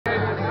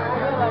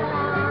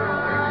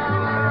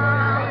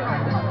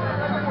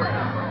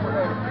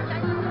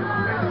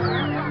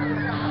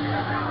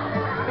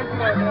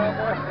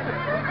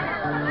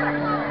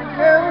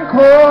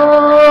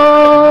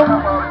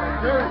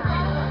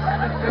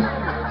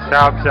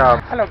Sharp.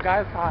 Hello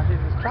guys,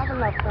 this is Travel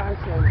Love France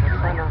in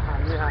China.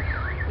 We are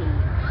in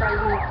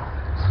Chinese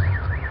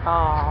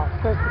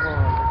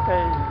festival.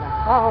 Say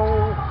how.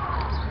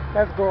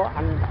 Let's go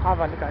and have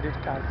a look at it,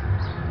 guys.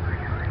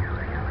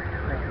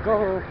 Let's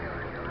go.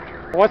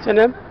 What's your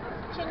name?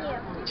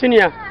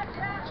 Chinya.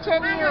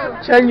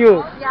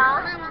 Chenyu.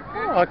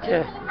 Yeah.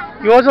 Okay.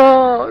 You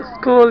also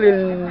school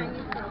in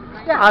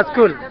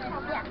school.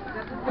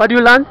 What do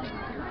you learn?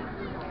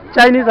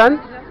 Chinese and?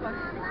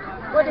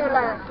 What do you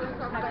learn?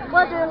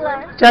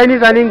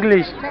 Chinese and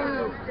English.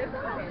 Chinese.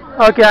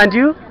 Okay, and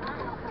you?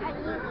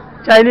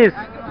 Chinese.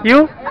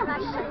 You?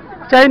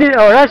 Chinese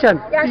or Russian?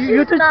 Yeah,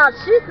 you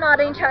she's not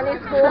in Chinese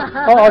school.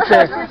 Oh,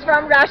 okay. She's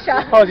from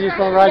Russia. Oh, she's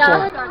from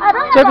Russia.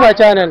 Yeah. Check my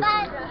channel.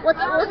 What's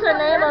her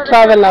name of it?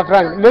 Travel La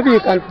Frank. Maybe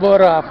you can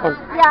borrow her phone.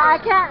 Yeah, I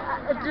can.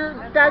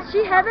 Does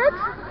she have it?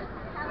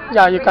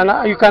 Yeah, you can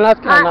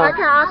ask her now. I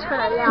can ask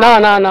her.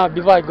 Yeah. No.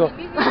 Before I go.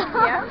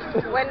 Yeah.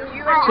 When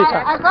you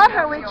WeChat. I got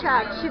her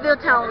WeChat. She will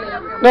tell me.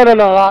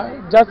 No.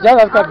 Just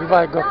ask her before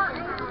I go.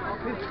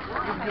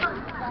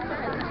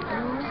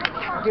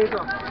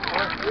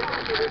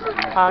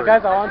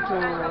 Guys, I want to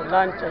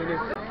learn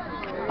Chinese.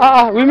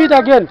 We meet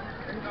again.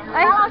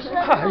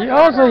 You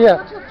also here.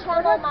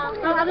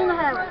 No, I don't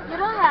have. You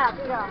don't have.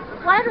 Yeah.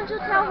 Why don't you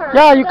tell her?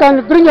 Yeah, you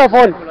can bring your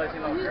phone.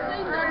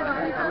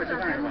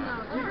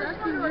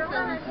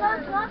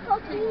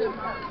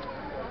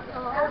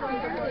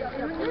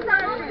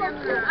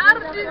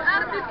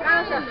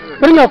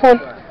 Bring your phone.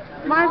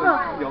 My phone.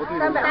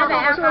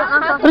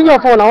 Bring your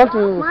phone. I want to.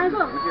 My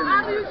phone.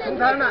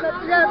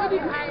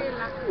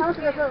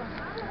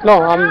 No,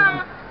 I'm.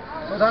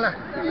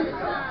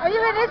 Are you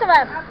with this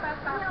one?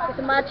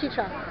 It's my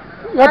teacher.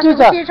 Your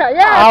teacher?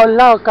 Yeah. I'll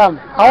now come.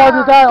 I was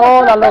with her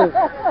all along.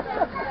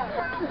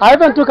 I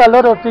even took a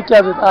lot of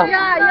pictures with her.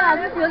 Yeah,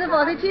 that's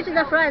beautiful. They teach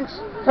the French.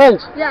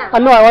 French? Yeah.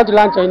 No, I want to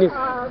learn Chinese.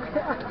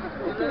 Okay.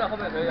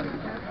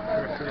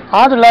 I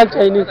want to learn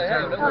Chinese.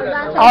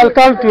 I'll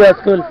come to your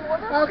school.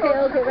 Okay.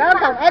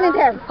 Welcome.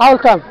 Anytime. I'll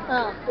come.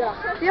 Yeah.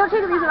 Do you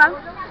take this one?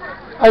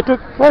 I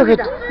took. What is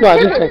it? No, I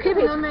didn't take. Keep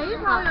it.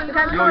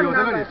 有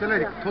在那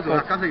里，拖走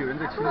了。刚才有人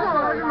在清理。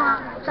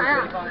啥呀？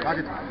垃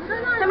圾桶。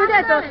还没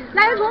带走，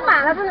垃圾桶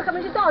满了，他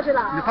们去倒去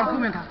了。你放后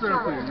面，他自然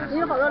会有人。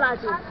有好多垃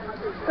圾。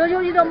So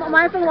you don't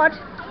my phone watch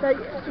the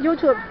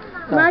YouTube.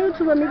 My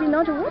YouTube maybe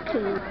not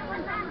working.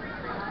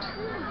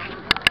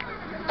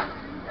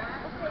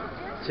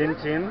 亲，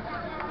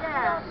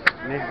 Yeah.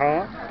 你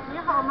好。你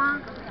好吗？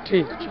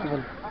 Tea.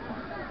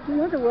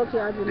 Not working.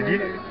 I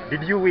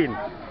Did you win?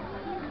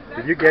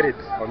 Did you get it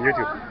on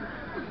YouTube?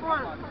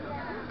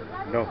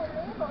 No.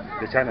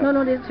 The channel.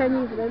 No, it's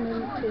Chinese. Let me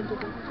change it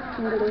to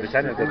English. The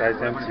channel that I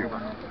sent you.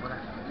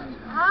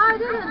 I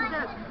didn't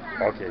check.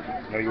 Okay.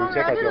 No, you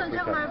check out your free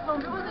time. phone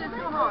because it's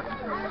too hot.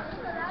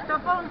 The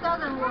phone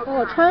doesn't work.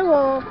 Oh,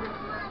 travel.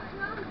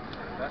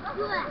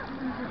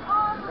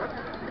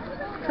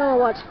 Travel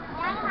what?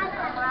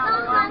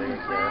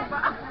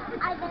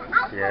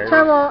 Yes.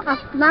 Travel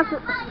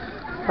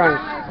Frank.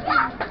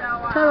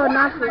 Travel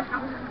not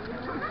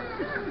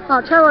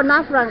Oh, travel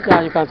not Frank.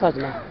 Yeah, you can search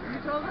now.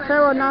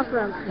 Travel not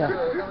Frank. Yeah.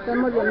 Let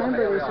me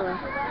remember this one.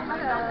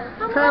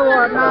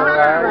 Travel not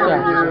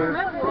Frank.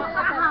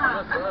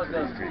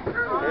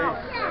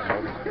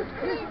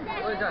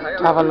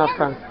 Travel La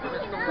Frank.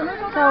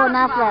 Travel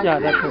not Frank. Yeah,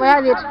 that's it. Where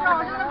is it?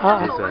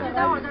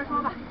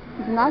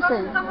 It's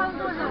nothing.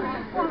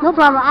 No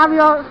problem. I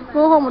will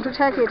go home to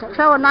check it.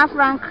 Travel not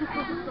Frank.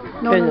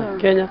 No.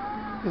 Kenya.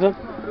 Is it?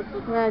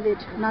 Where is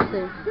it?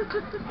 Nothing.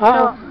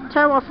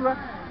 Travel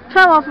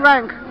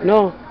Frank.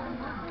 No.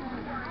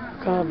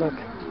 Come back.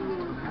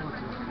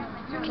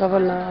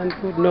 Travel and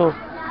food. No.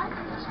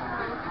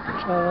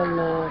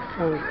 Travel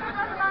Frank.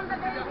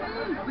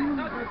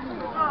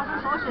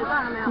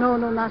 No,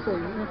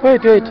 nothing.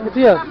 Wait. It's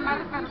here.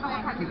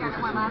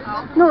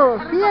 No,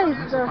 here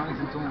is the.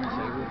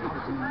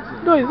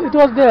 No, it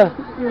was there.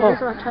 This one.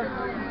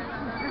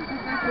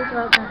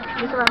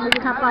 This one. You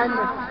can find it.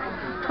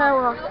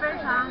 Travel.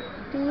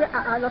 Travel.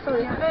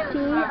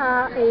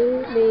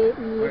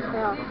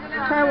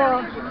 Travel.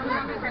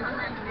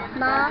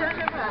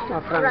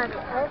 Frank.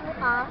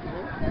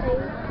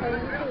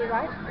 Frank,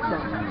 right?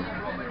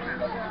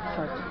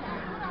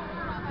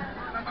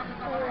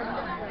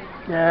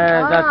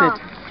 Yeah, that's it.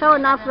 Travel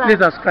not Frank.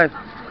 Please subscribe.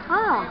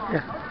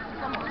 Yeah.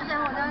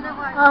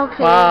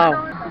 Okay. Wow.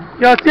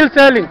 You're still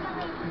selling?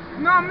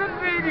 No, I'm not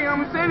trading,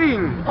 I'm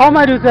selling. How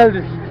much do you sell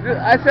this?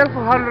 I sell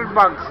for $100.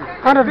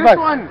 100 This bucks.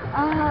 one. This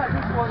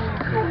one is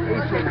so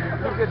Asian.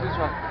 Look at this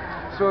one.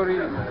 Sorry.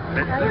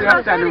 Good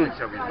afternoon.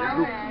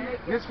 Look,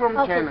 this from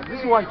China.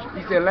 This watch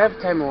is a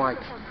lifetime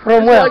watch.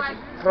 From This where? watch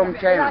from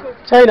China.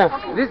 China.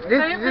 This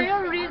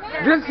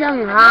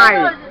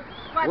Shanghai.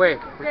 Wait.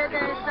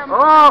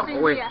 Oh,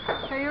 wait.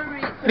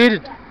 Read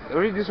it.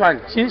 Read this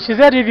one. She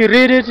said if you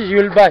read it, you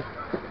will buy.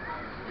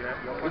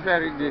 If I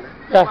read this.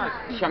 Yeah.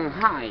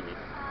 Shanghai.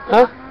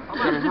 Huh?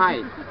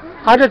 Shanghai.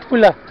 100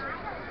 puller.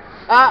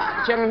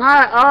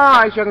 Shanghai.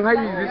 Ah, Shanghai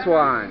is this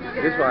one.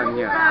 This one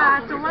here.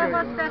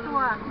 What's that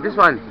one? This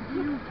one.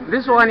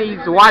 This one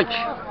is watch.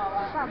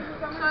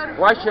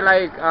 Watch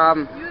like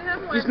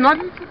it's not.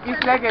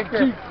 It's like a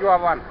key. You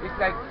have one. It's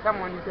like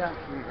someone is here.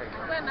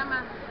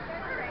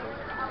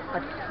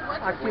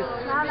 Actually,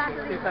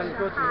 you can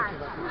go to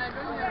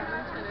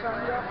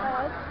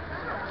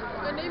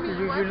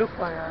you look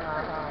for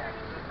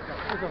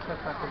piece of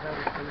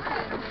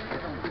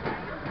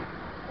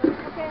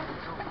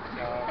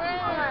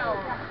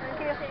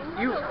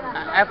You,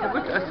 I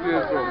forgot to ask you where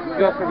you're from.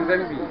 You're from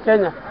Zambia.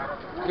 Kenya.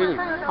 Kenya.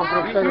 I'm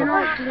from You Kenya. know,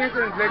 Kenyans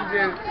and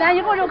Zambians.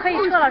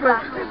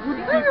 Good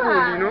people,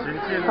 you know.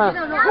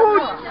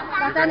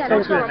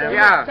 Thank you.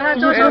 Yeah.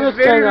 You just visit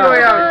Very Kenya.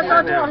 loyal.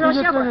 You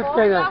just visit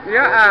Kenya.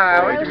 Yeah,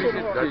 I want to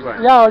visit Kenya.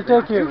 Yeah, I'll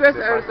take you. You guys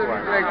also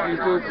look like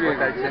Ethiopian.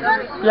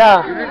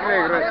 Yeah. You look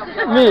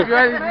like Me. You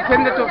are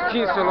descendant of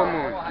King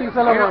Solomon. King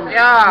Solomon.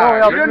 Yeah.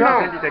 No, You don't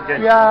know.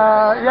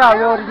 Yeah,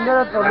 we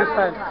originated from this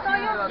side.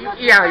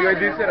 Yeah, you are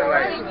this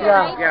right.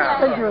 Yeah. Yeah.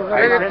 Thank you. You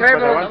are the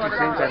tribe of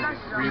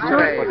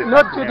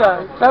Not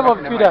Judah, tribe of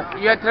Judah.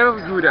 You are tribe of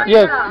Judah.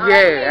 Yes.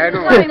 Yeah, I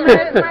know.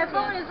 My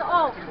phone is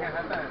off.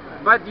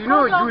 But you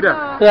know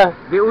Judah, Yeah.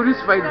 they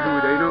always fight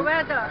Judah, you know.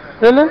 Weather.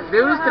 Really? They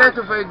always try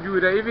to fight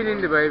Judah, even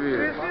in the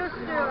Bible.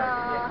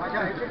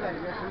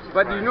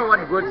 But you know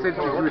what God said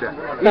to Judah?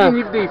 Yeah. Even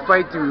if they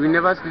fight you, you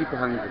never sleep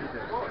hungry.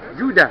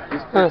 Judah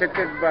is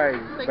protected by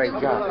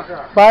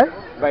Jah. By?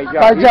 By Jah.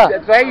 By Jah.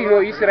 That's why you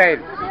know Israel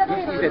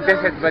is a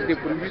desert, but they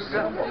produce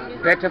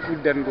better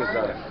food than those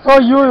others. So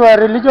your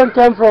religion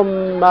came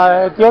from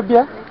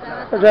Ethiopia,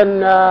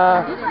 then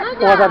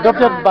was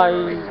adopted by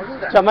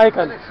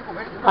Jamaicans,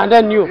 and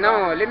then you.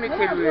 No, let me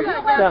tell you.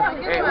 Yeah.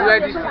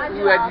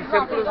 We are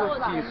disciples of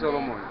King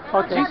Solomon.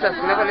 Okay. Jesus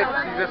never let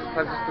Jesus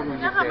pass through his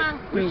head.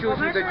 Which shows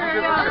you that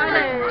Jesus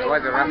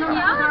was a Rasta.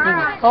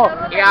 Oh.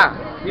 Yeah,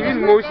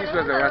 even Moses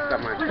was a Rasta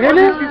man.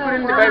 Really? All these people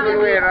in the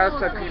Bible were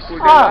Rasta people.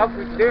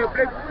 They were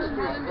black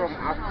people from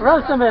Africa.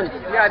 Rastaman.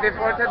 Yeah, they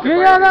fought at the You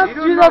Bible. know that You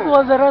don't Jesus know.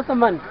 was a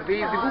Rastaman. There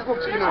is the book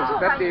of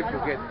Enoch that they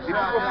forget. The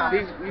book of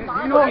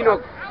you know Enoch.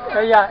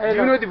 Yeah, Do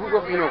you know the book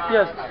of Enoch?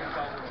 Yes.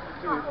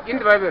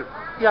 In the Bible.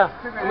 Yeah.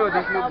 No,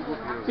 there's no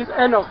book of Enoch. It's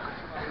Enoch.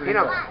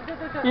 Enoch.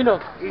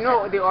 Enoch. You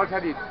know they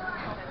altered it.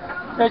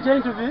 They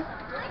changed to be?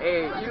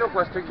 Enoch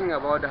was talking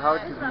about how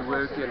to be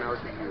wealthy and how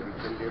to be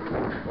rich, and they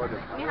removed all of it.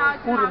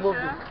 Who removed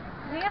it?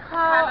 The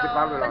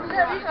Babylon.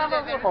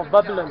 Oh,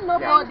 Babylon. No,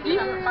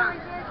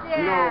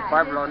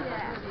 Babylon.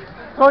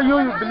 So you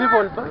believe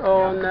on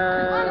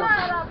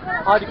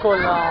how do you call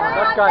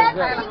that guy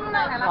there?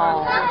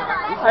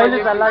 Haile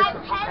Selassie.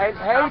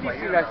 Haile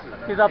Selassie.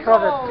 He's a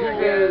prophet.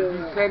 He's a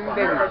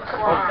descendant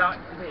of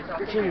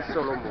King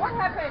Solomon.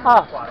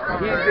 Ah.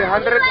 He's the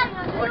 100th.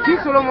 King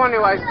Solomon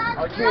was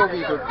king of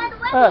Ethiopia.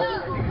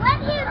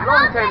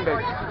 Long time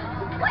back.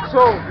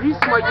 So His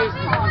Majesty is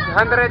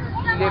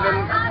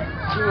 111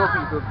 king of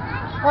Ethiopia.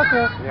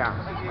 Okay. Yeah.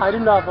 I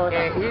didn't know about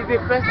that. He's the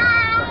first.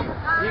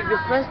 He's the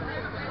first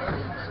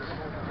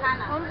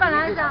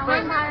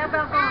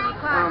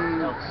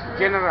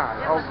general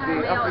of the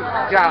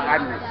Jah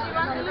army.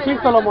 King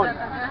Solomon.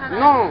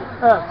 No,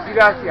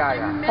 Selassie.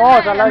 Oh,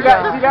 Selassie.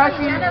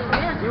 Selassie,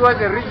 he was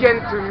a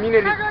regent to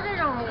Menelik.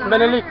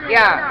 Menelik.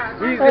 Yeah,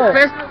 he is the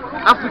first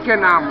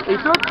African army.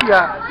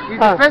 Ethiopia is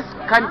the first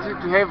country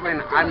to have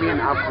an army in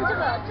Africa.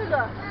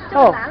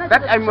 Oh.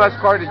 That army was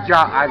called the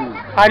Jah army.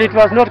 And it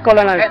was not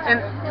colonized. And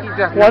it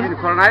has not been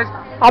colonized.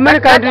 How many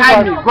that countries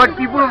army was? got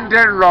people with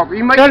dreadlock.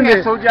 Imagine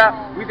a soldier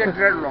with a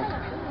dreadlock.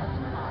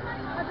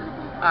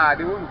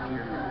 They won't kill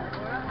you.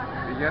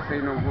 They just say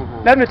no, go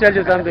home. Let me tell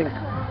you something.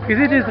 You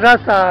see this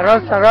Rasta.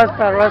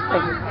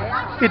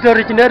 It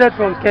originated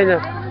from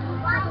Kenya.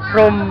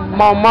 From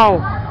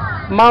Mau.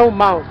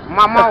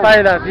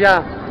 Silence,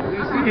 yeah.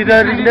 It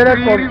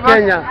originated from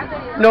Kenya.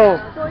 No.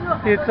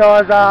 It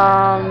was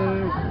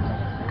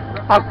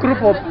a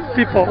group of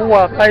people who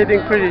were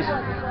fighting British.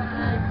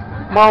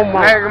 Mau.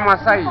 Like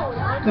Masai.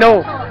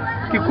 No.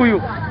 Kikuyu.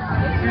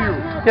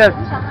 Yes.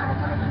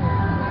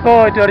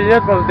 So it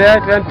originated from there,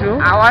 it went to?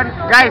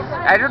 Guys,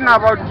 I don't know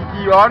about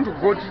Kikuyu. I want to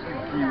go to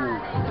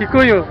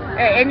Kikuyu.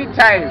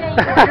 Anytime.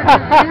 If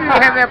you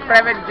have a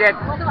private jet,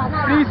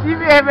 please, if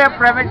you have a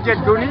private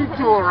jet, donate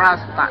to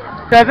Rasta.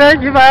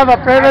 If I have a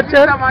private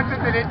jet? I want to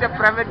donate a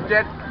private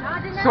jet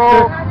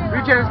so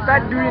we can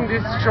start doing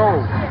this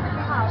show.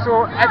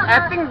 So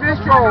I think this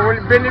show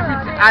will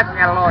benefit us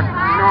a lot. You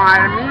know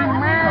what I mean,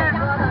 man?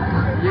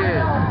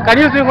 Yeah. Can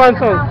you sing one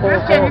song?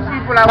 Chinese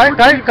people are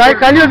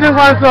can you sing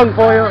one song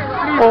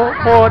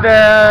for the...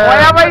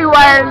 Wherever you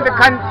are in the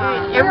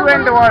country, everywhere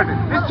in the world,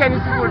 these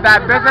Chinese people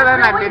are better than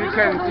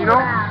Americans, you know?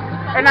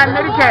 An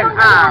American,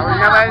 we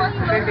never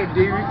spend a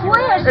day with you.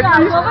 At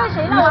least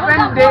we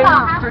spend days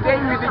today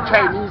with the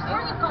Chinese.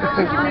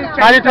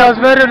 And it was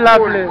very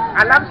lovely.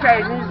 I love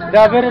Chinese. They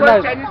are very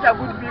nice. Chinese are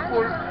good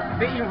people.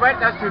 They invite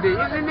us today,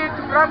 isn't it,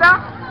 brother?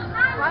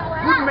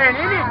 Good man,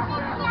 isn't it?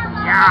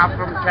 Yeah,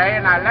 from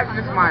China. I like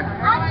this man.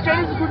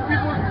 Chinese good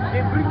people,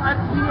 they bring us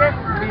here,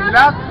 they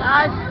love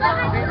us,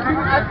 they bring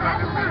us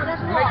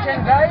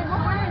merchandise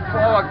for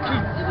our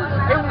kids.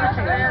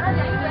 Everything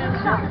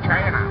from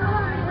China.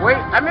 Wait,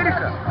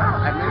 America.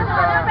 America.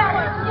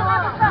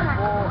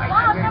 Oh,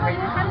 America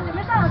used to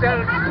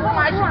sell too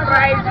much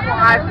price for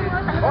us.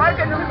 All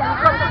the little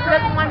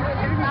black man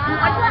giving too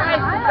much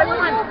price for black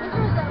man.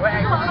 Where I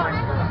got money.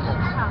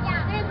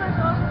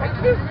 Like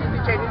this, the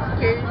Chinese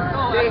came,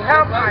 they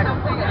help us.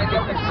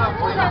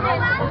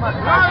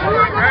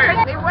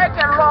 They work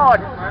a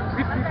lot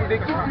with people, they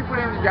kill people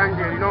in the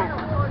jungle, you know.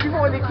 People,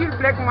 when they kill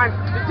black man,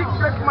 they take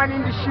black man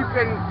in the ship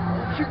and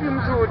ship him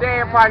to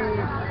there from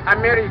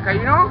America,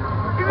 you know.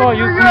 Even Oh,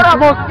 you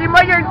Europe,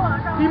 imagine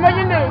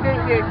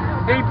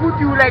they put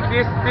you like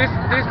this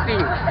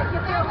thing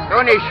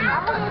on a ship.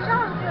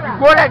 You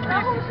go like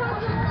this,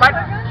 but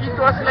it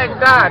was like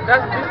that.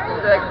 That's this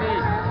like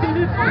this.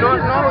 No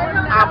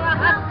up.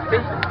 They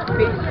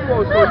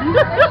go so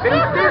they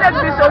stay like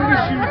this on the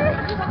ship,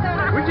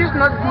 which is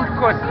not good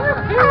cause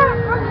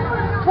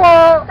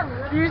for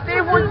you stay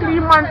for 3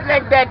 months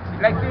like that,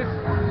 like this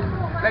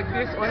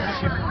on the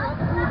ship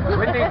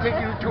when they take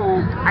you to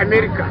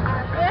America.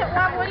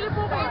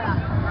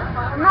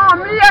 No,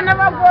 me I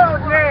never go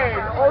there.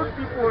 Old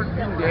people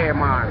been there,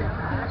 man.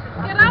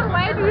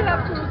 Why do you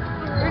have to?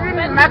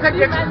 Even Michael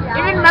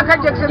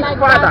Jackson's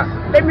father.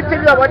 Let me tell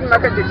you about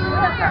Michael Jackson.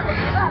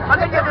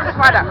 Michael Jackson's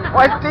father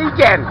was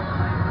taken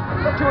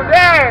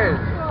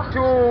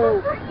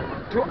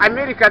to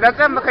America. That's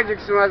why Michael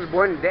Jackson was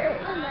born there.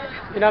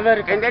 In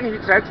America. And then he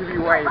tried to be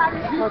white.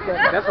 Okay.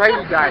 That's why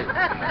he died.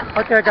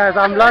 Okay, guys,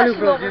 I'm learning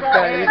from this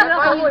guy.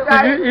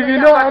 If you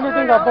know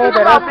anything about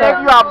the You are black,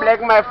 Rasta, you are black,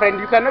 my friend.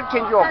 You cannot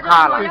change your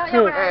color. it's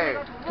true. Hey.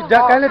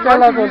 Can you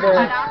tell us on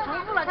the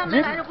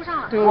jeep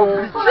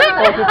to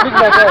fix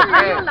like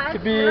that? To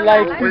be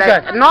like this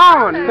guy?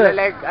 No,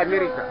 like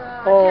America.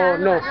 Oh,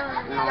 no.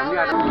 No, we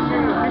are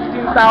between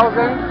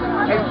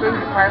 15,000 and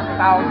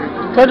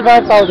 25,000.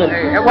 25,000.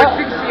 Hey, I was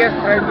 6 years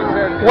trying to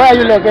sell. Where are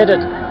you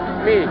located?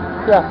 Me?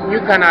 Yeah. New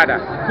Canada.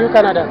 New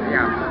Canada.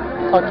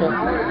 Yeah. Okay.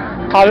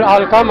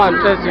 I'll come and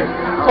test you.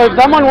 So if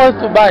someone wants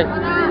to buy,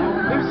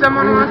 If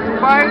someone wants to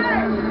buy,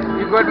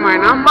 you got my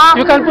number.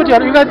 you can say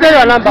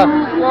your number.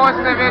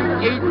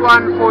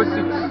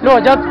 2478146. No,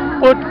 just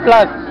put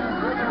plus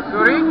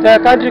Sorry? the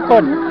country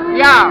code.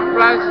 Yeah,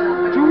 plus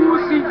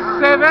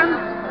 267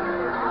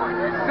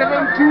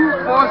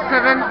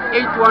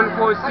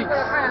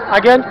 72478146.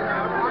 Again.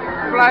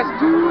 Plus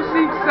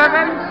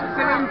 267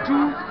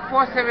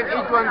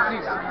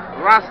 72478116.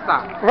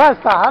 Rasta.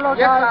 Rasta. Hello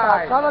Yes,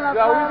 guys. sir. We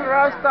are with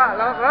Rasta.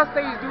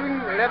 Rasta is doing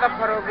leather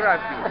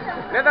pornography.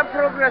 Leather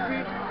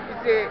pornography is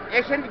an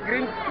ancient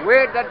Greek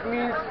word that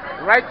means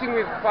writing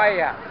with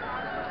fire.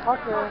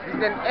 Okay. It's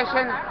an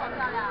ancient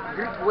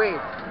Greek word.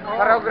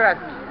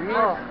 Pornography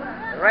means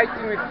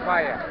writing with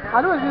fire.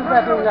 I know this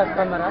guy doing that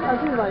camera. I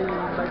can see my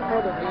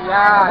photo.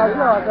 Yeah,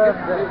 this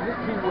this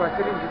thing we are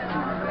selling this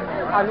thing.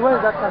 And where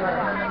is that camera?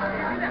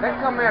 That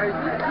camera is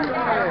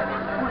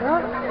Huh?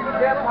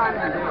 their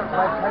panel,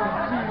 like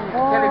television.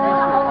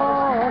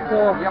 Oh,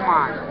 okay. Yeah,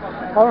 man.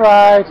 All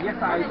right. Yes,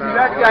 I see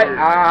that guy.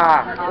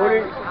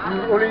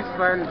 You always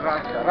find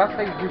Rasta.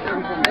 Rasta is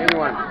different from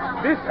anyone.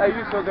 This I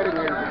use so very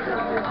well.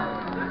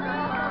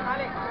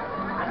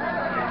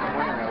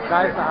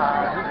 Guys,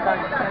 this guy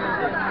is selling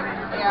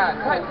Yeah,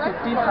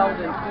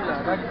 15,000 kilo.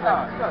 That's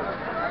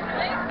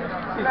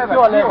it's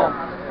pure leather.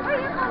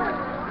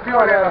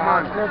 Pure leather,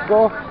 man. Let's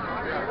go.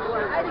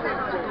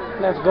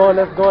 Let's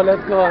go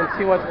and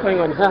see what's going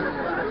on here.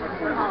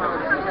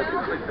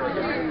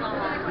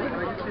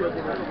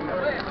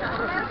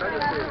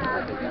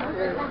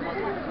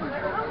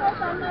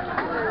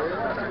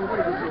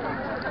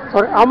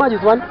 Sorry, how much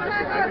is one?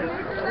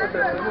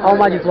 How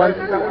much is one?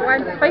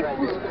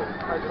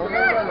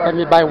 1.5. Let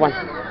me buy one.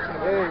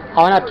 I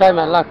wanna try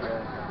my luck.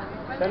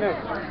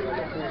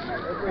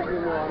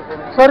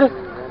 Sorry,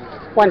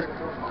 one.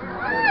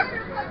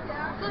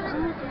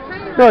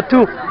 No,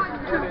 two.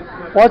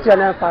 What's your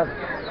name first?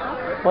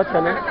 What's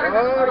your name?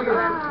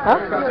 Huh?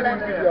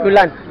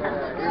 Yulan.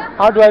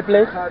 How do I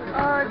play?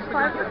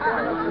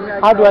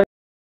 How do I?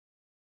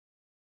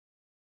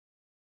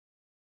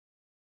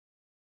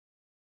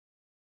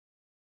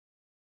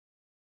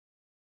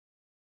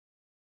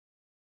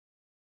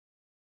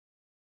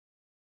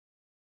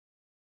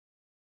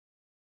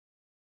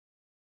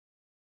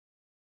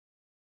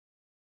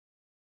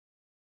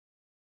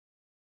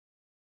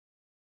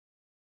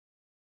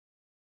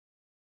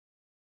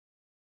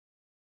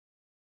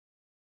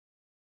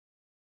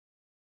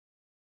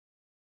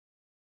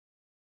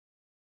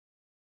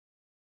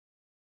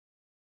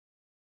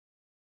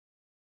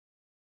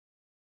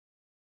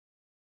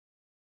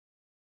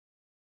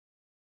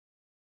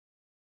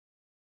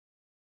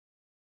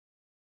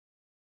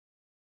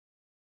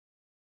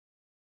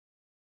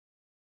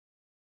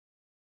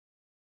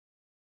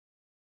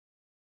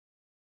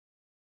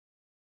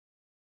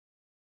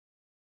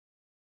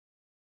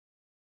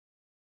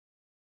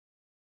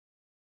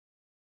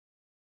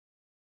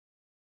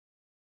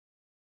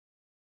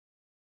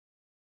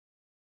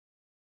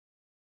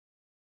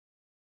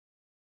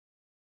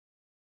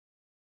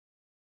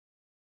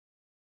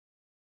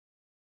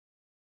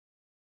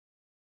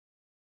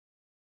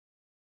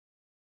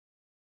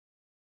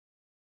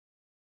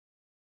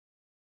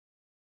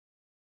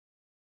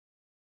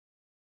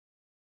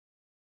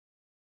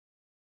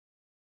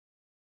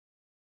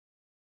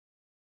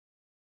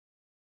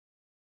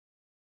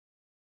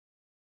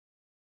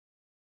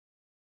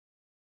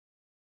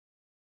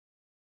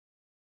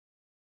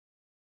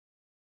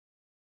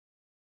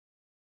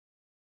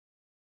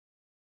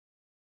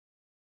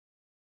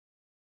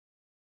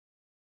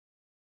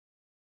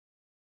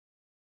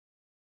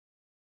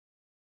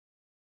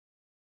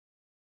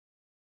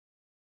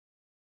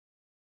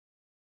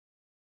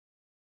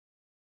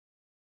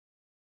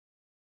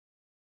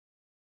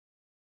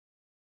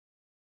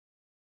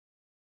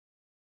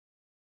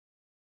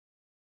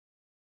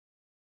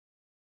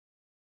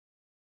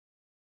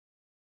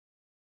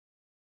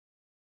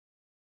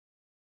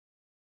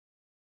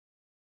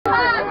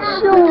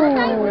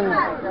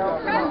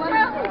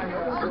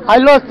 I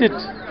lost it.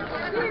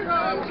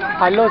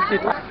 I lost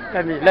it.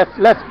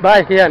 Let's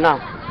buy here now.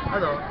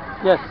 Hello.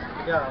 Yes.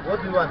 Yeah,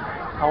 what do you want?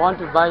 I want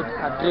to buy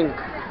a drink.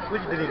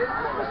 Which drink?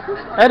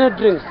 Any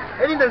drink.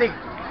 Any drink?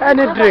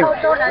 Any drink.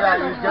 Yeah,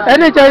 you just...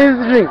 Any Chinese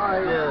drink.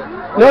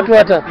 Yeah. Not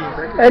water.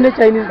 Any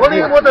Chinese Only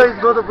drink. water is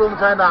not from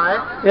China, eh?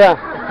 Yeah.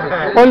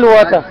 Only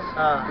water.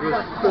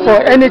 Yes. So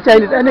any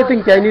Chinese,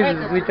 anything Chinese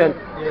is which one?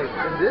 Yes.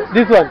 And this?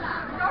 This one.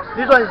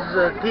 This one is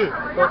tea.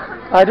 Not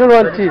I don't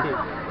want tea.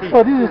 tea.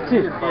 So this is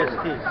tea. Yes,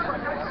 tea.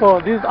 So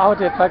this is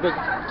out a package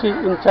tea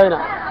in China.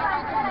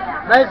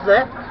 Nice,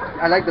 eh?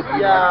 I like the beer.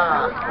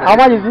 Yeah. How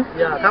much is this?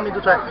 Yeah, coming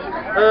to try.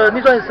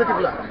 This one is 30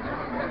 pula.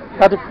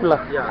 30 pula.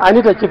 Yeah. I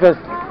need the cheapest.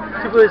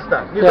 Cheapest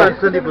that. This Yeah. one is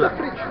 20 pula.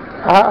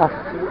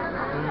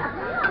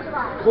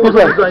 This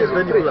one? This one is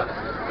 20 pula.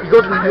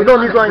 Because you know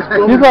this one is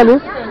from... This one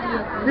is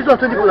This one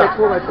 20 pula.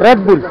 Red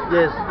Bull.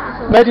 Yes.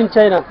 Made in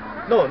China.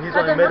 No, this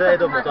one is made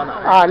out of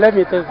Montana. Let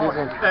me test this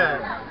one. Eh.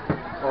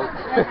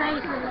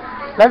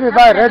 Let me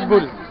buy Red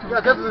Bull.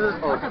 Yeah, just...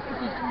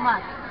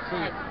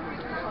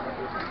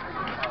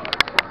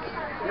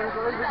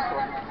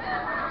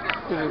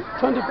 This is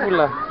 20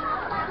 pula.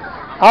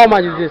 How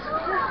much is this?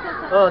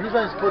 This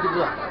one is 40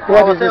 pula.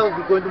 What is Ourselves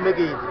we're going to make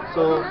it,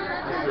 so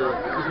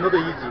it's not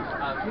easy.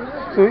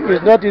 So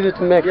it's not easy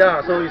to make.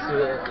 Yeah, so it's...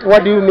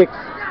 What do you mix?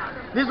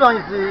 This one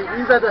is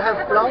inside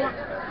have flour,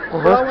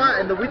 flour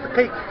and with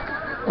cake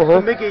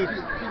to make it.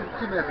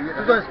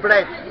 This one is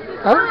bread.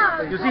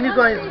 Huh? You see, this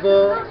one is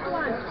for.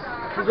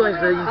 This one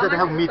is inside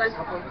have meat.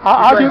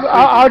 How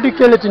do you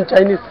call it in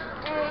Chinese?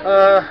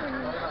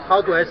 How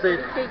do I say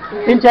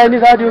it? In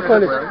Chinese, how do you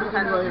call it?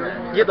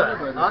 椰短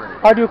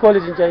How do you call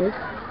it in Chinese?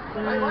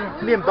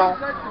 面包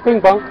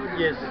Ping pong.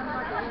 Yes.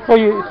 So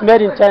it's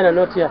made in China,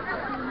 not here.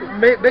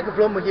 Make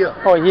from here.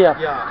 Oh, here.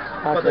 Yeah.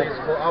 But Okay. it's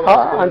for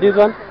our. And this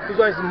one? This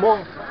one is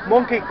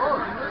mon cake.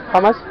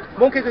 How much?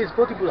 Mon cake is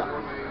 40 pula.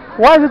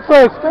 Why is it so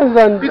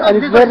expensive Because and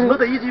this it's one very, is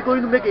not easy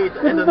going to make it.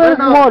 it's And very right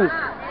now, small?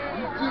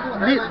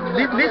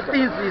 This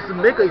thing is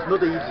maker is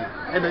not easy,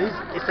 and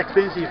it's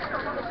expensive.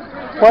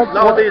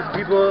 Nowadays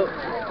people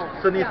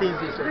certain things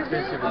is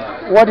expensive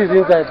now. What is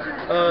inside?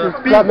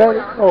 Beans.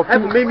 Oh,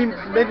 Have beans.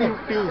 many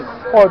beans.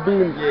 Oh,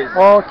 beans. Yes.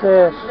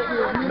 Okay.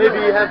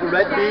 Maybe have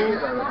red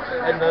beans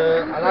and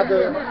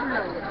another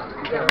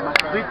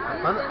sweet.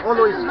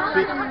 Although it's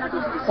sweet.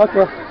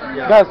 Okay.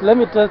 Yeah. Guys, let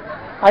me test.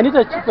 I need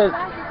a cheapest.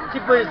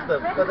 Cheapest,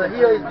 but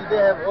here is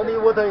they have only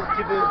water is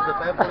cheapest the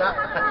 5 pula.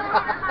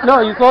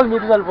 No, you sold me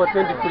this one for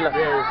 20 pula.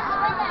 Yes.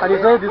 And you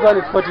said this one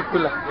is 40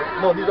 pula.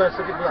 No, this one is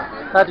 30 pula.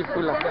 30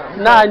 pula.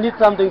 Now I need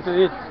something to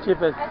eat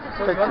cheapest.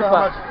 So So you wonder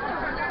how cheaper.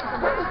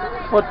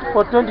 much?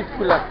 For 20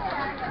 pula.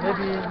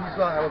 Maybe this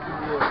one I will give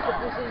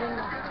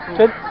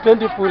you.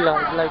 20 pula,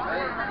 like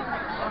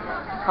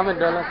how many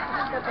dollars?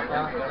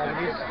 Like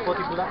this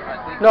 40 pula.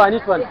 No, I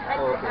need one.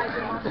 Oh,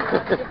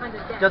 okay.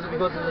 Just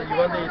because you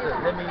want it,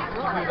 let me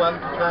give you one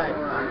to try.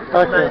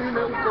 Okay.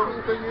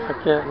 Nice.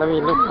 Okay, let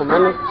me look for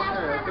money.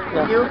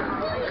 Thank you.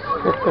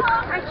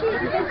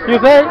 You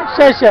say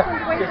Shesha.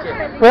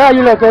 Where are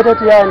you located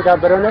here in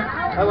Gaborone?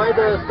 I went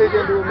to the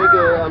station to make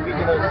a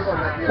business.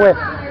 Where?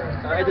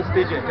 At the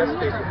station, just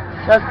station.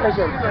 Just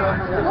station.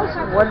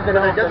 What is the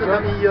name I of the just job?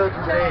 coming here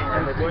today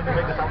and I'm going to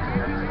make some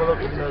small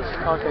business.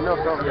 Okay, no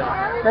problem.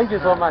 Yeah. Thank you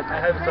so much. I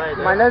have side.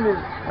 My name is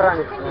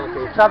Frank.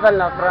 Okay. Travel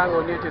na Frank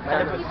on YouTube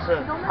My name channel. is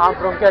Chen. I'm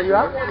from here. You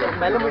are?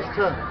 My name is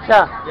Chen.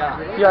 Sha. Yeah.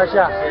 You are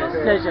Sha. Yes.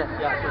 Shesha.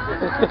 Yeah.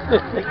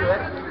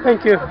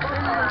 Thank you.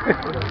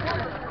 Thank you.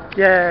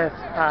 Yes.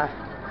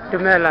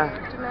 Dumela.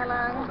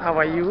 Jamela, How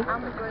are you?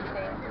 I'm good,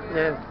 thank you.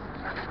 Yes.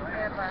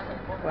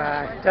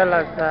 Tell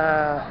us,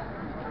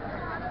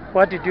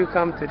 what did you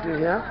come to do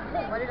here?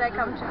 What did I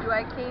come to do?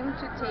 I came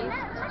to taste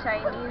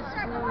Chinese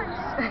foods,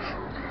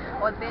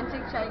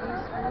 authentic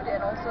Chinese food,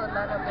 and also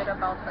learn a bit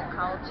about the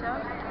culture,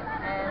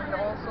 and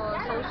also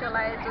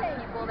socialize with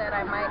people that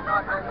I might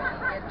not normally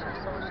get to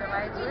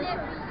socialize with.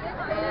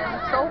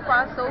 And so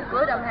far, so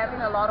good. I'm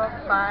having a lot of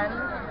fun.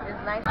 It's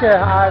nice. Okay,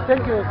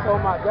 thank you so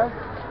much. Yes?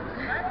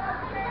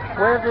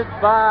 Wave it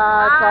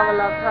bye,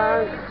 Travel and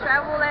Frank.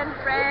 Travel and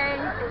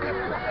Frank.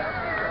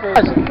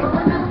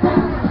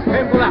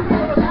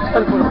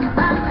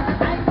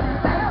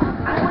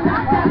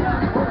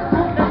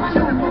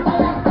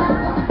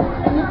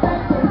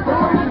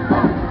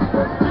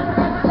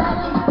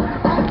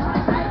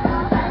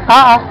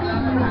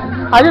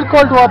 I need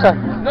cold water.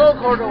 No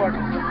cold water.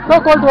 No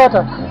cold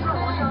water.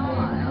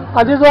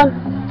 And this one?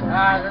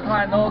 This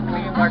one no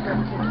clean water.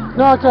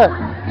 No, okay.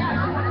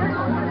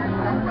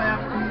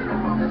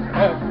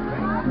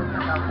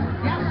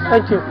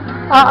 Thank you.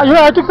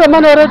 I took the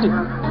money already.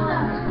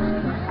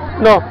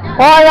 No.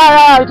 Oh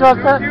yeah, it was.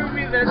 Give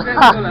me that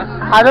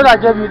I know I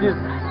gave you this.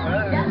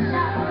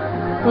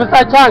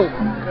 Mr. Chang.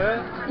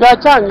 You are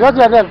Chang. What's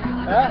your name?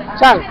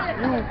 Chang.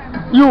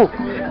 You.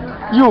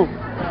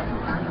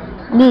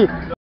 Me.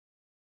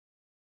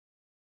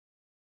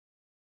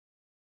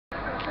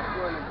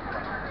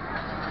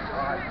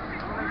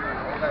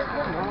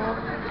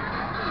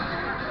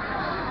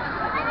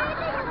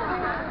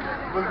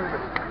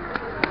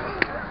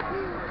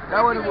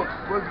 That one is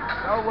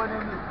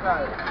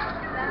style.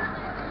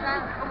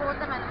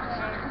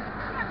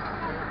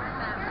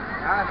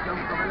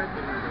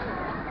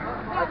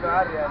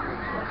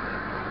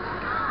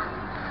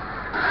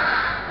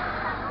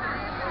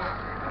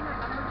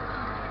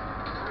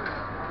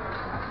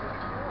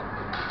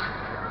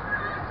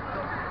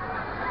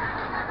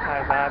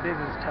 Hi, this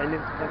is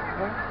Chinese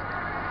festival.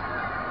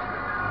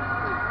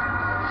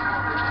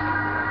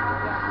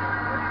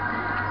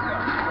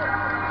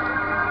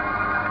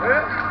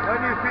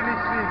 When you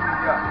finish singing,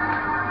 yeah.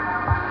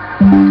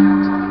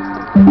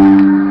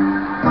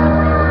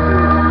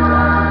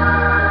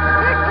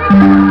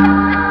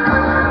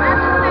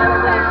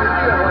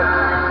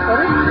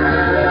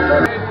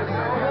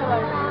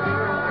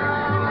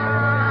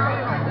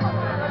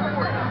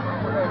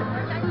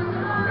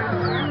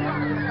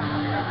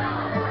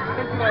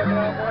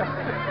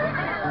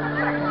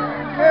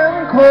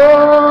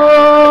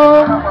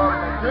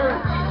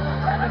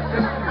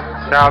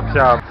 Sharp,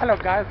 sharp. Hello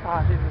guys,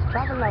 this is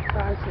Traveler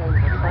France in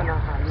China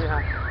here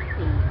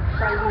in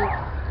Chinese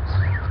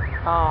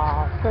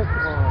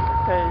festival.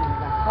 Say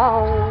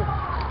how?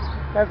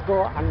 Let's go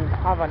and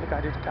have a look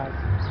at it, guys.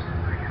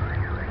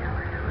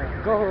 Let's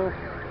go.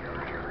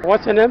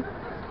 What's your name?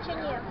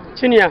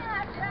 Chinya.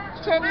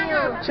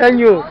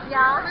 Chenyu.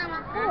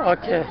 Yeah.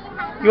 Okay.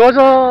 You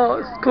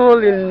also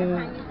school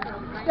in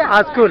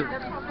school.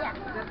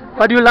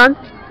 What do you learn?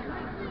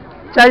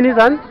 Chinese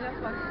and?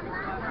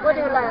 What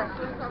do you learn?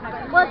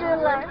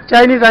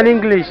 Chinese and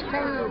English.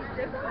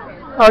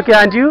 Okay,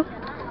 and you?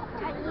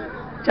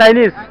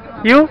 Chinese.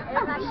 You?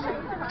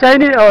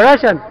 Chinese or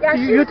Russian? Yeah,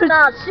 you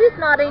she's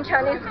not in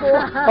Chinese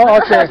school. Oh,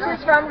 okay.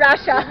 She's from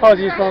Russia. Oh,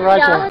 she's from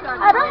Russia.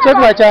 Yeah. Check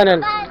my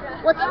channel.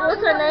 What's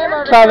her name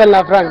of it?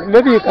 Traveler Frank.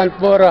 Maybe you can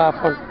borrow her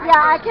phone.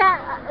 Yeah, I can.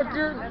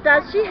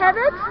 Does she have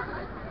it?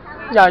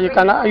 Yeah, you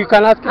can ask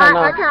her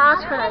now. I can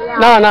ask her.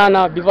 Yeah.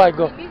 No. Before I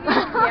go.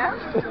 Yeah.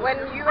 When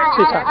you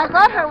WeChat. I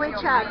got her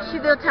WeChat. She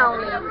will tell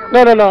me.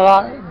 No.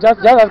 Just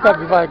ask her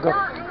before I go.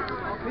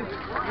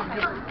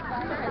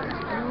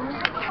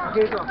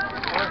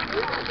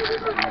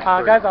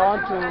 Guys, I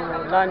want to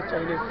learn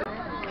Chinese.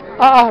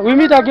 We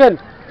meet again.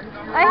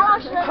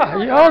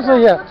 You also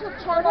here.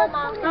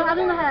 No, I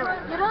don't have.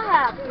 You don't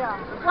have. Yeah.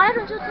 Why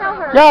don't you tell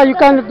her? Yeah, you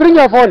can bring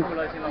your phone.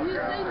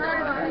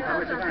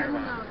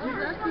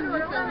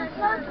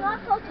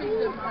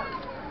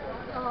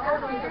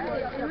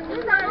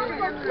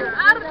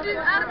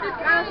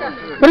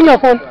 Bring your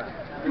phone.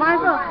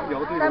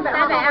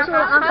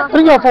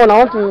 Bring your phone. I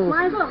want to.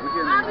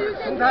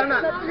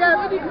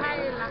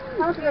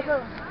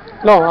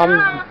 No, I'm.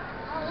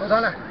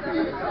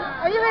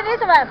 Are you with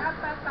this one?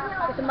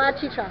 It's my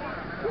teacher.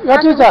 Your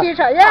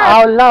teacher? Yeah.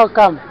 I'll now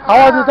come.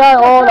 I was with her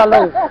all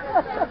along.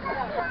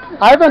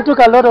 I even took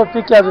a lot of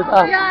pictures with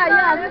her.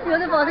 Yeah, that's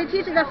beautiful. They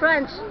teach the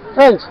French.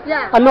 French?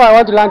 Yeah. No, I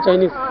want to learn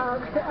Chinese.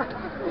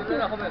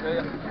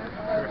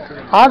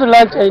 I want to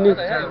learn Chinese.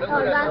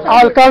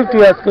 I'll come to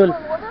your school.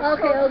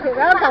 Okay.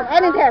 Welcome.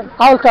 Anytime.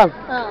 I'll come.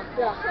 Yeah.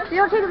 Do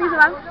you take this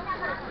one?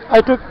 I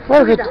took.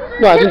 What is it?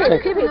 No, I didn't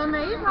take. Keep it.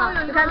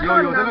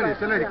 有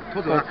在那里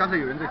拖走了，刚才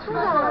有人在清理。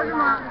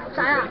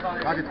啥呀？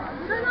垃圾桶。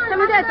还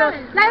没带走，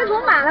垃圾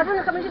桶满了，不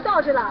是还没去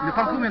倒去了。你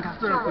放后面，他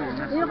自然会有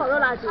人。有好多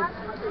垃圾。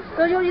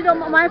So you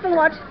don't my phone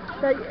watch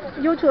the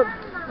YouTube.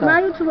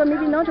 My YouTube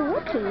maybe not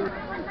working.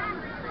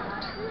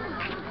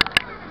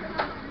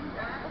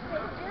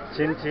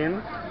 亲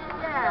亲，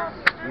 Yeah.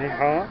 你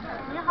好。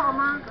你好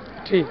吗？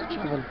 Tree.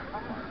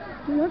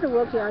 Not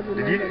working. I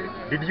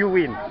Did you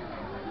win?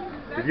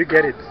 Did you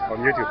get it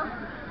on YouTube?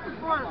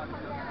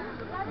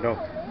 No.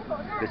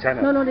 The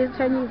channel. No, it's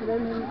Chinese. Let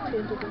me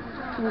change it to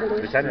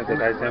English. The channel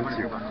that I sent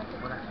you.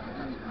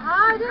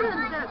 I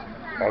didn't check.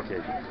 Okay.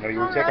 No,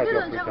 you check out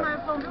your check phone. my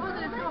phone because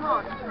it's too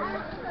hot.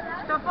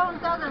 The phone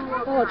doesn't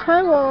work. Oh,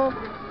 travel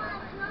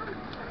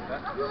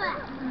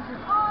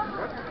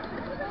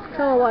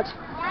watch.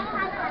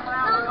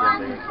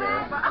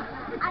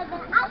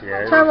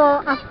 Yes.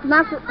 Travel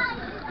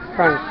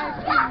Frank.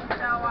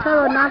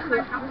 Travel not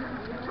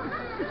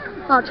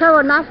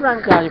travel not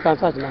Frank. Yeah, you can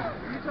search now.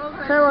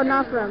 Travel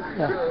not Frank.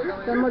 Yeah.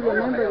 Someone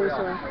remember this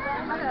one.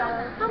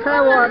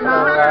 Travel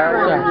not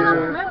Frank.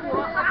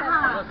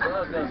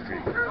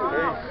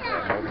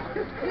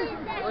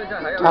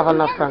 Travel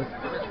not Frank.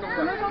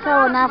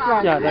 Travel not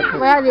Frank. Yeah, that's it.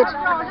 Where is it?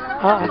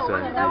 This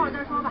one.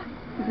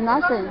 It's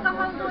nothing.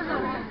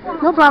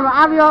 No problem.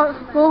 I will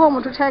go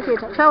home to check it.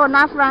 Travel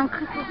not Frank.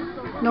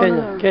 No.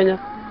 Kenya.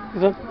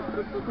 This one?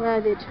 Where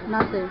is it?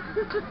 Nothing.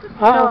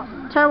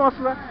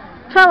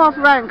 Travel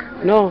Frank.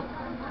 No.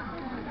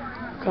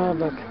 Come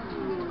back.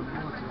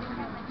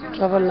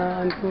 Travel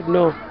and food.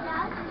 No.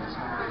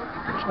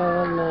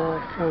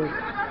 Travel Frank.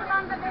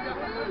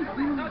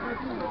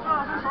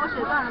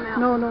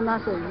 No,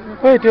 nothing.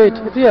 Wait.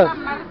 It's here.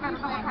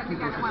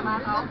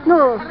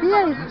 No,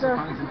 here is the.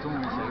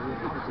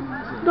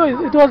 No,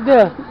 it was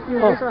there.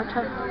 This one.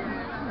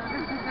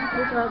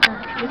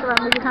 This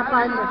one. You can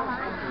find it.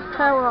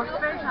 Travel.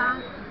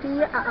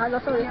 T-R-A-V-E-L.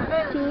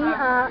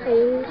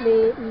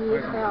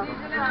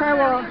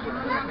 Travel.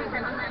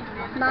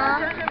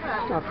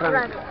 Frank.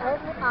 Frank.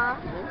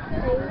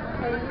 F-R-A-N-C,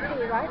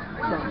 right?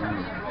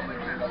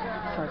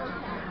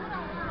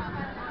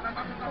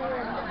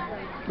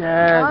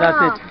 Yeah,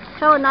 that's it.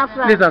 So now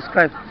Frank. Please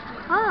subscribe.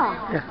 Oh.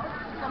 Yeah.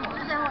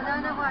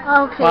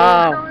 Okay.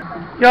 Wow.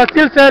 You're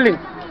still selling?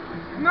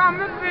 No, I'm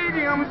not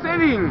trading, I'm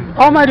selling.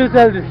 How much do you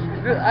sell this?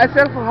 I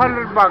sell for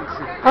 $100.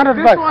 100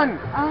 This bucks. one,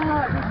 this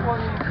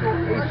one is so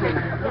Asian.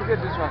 Look at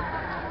this one.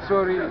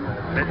 Sorry.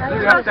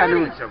 Good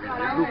afternoon.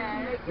 Look,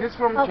 this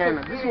from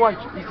China. This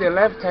watch is a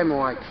lifetime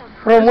watch.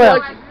 From This where?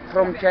 watch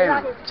from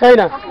China.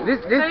 China. This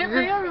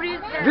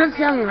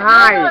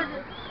Shanghai.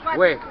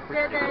 Wait.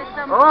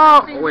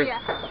 Oh, wait.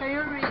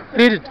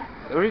 Read it.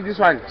 Read this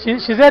one. She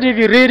said if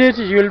you read it,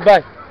 you will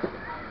buy.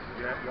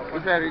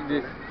 If I read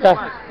this.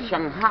 Yeah.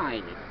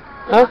 Shanghai.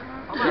 Huh?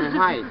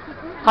 Shanghai.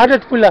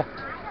 100 pula.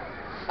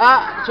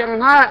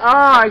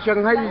 Shanghai.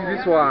 Shanghai is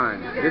this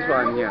one. This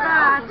one here.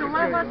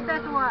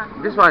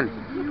 This one.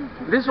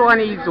 This one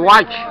is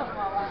watch.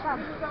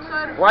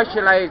 Watch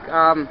like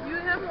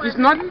it's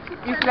not.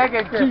 It's like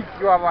a key.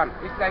 You have one.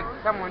 It's like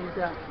someone is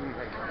here.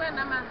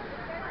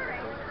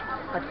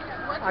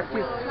 At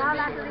least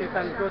you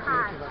can go to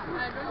YouTube.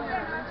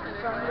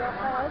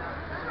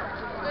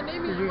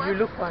 You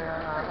look for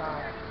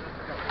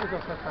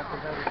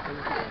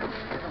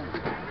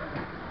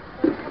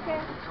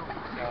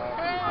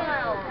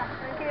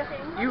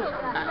You,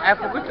 I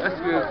forgot to ask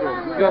you where you're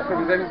from. You're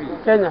from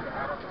Zambia. Kenya.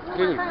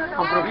 Kenya.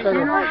 I'm from You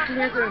Kenya. know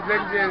Kenyans and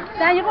Zambians,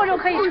 咱一会儿就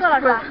可以撤了，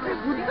是吧？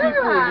 good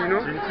people, you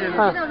know.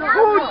 Huh.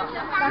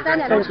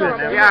 Thank Thank you.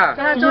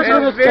 Yeah. You just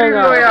And visit very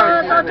Kenya. loyal.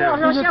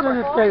 You just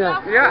visit Kenya.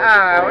 Yeah,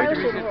 I want to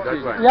visit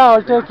Kenya. Yeah,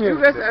 I'll take You you.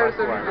 guys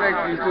also look like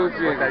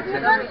Ethiopians.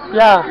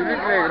 Yeah. You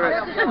look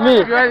like Me.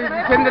 You are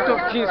descendant of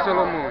King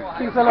Solomon.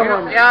 King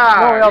Solomon.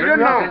 Yeah, No, you don't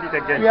know.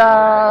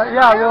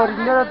 Yeah, we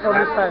originated from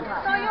this side.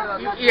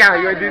 Yeah,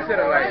 you are this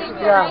right.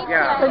 Yeah.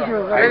 Yeah. Thank you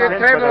You very are much.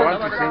 the tribe But I of want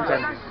to change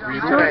and we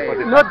do it for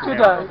the Not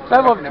Judah,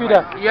 tribe of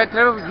Judah. You are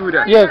tribe of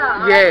Judah. Yes.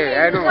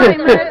 Yeah, I know.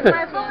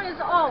 My phone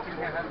is off.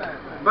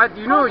 But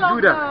you know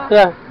Judah,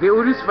 Yeah. they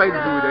always fight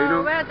Judah, you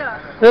know.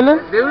 Really?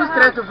 They always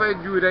try to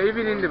fight Judah,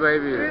 even in the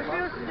Bible.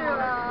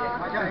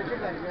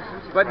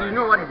 But you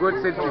know what God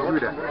said to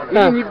Judah?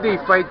 Even if they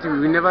fight you,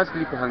 you never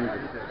sleep hungry.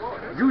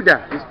 Judah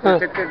is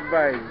protected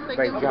by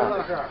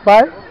Jah.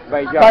 By?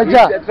 By Jah. By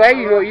Jah. That's why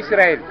you know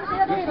Israel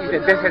is a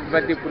desert,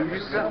 but they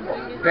produce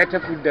better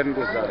food than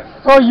those others.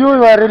 So your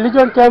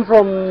religion came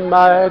from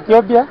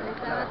Ethiopia,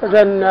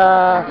 then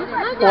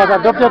was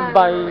adopted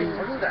by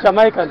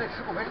Jamaicans,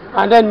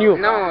 and then you.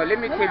 No, let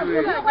me tell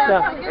you.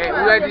 Yeah.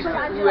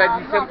 We are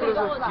disciples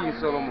of King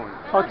Solomon.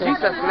 Okay.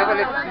 Jesus never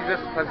let Jesus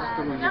pass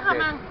through his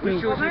head. Which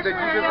shows you that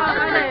Jesus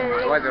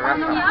was a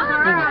Rasta.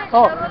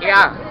 Oh,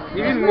 Yeah,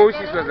 even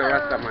Moses was a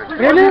Rasta man.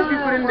 Really? All these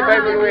people in the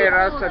Bible were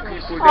Rasta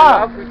people.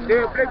 They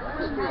were black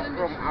people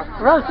from Africa.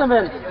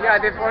 Rastaman. Yeah,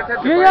 they fought the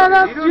You Bible. know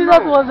that You don't Jesus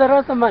know. was a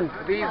Rastaman.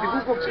 There is the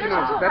book of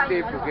Enoch that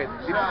they forget.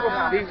 The book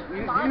of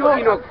you know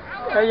Enoch.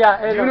 Yeah,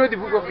 Do you Enoch. know the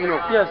book of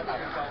Enoch? Yes.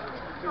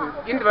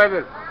 In the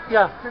Bible.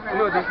 Yeah.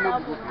 No, there's no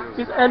book of Enoch.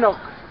 It's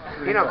Enoch.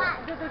 Enoch.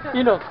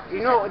 Enoch.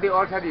 You know they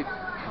altered it.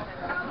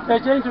 They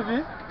changed to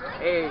be?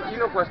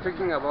 Enoch was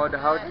talking about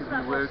how to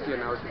be wealthy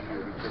and how to be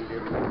rich, and they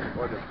removed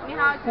all of it.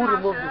 Who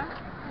removed it?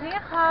 The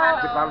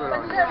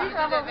Babylon.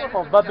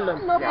 Oh, Babylon.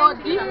 No,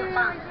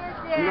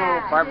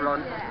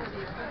 Babylon.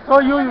 So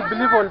you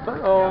believe on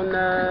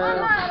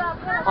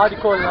how do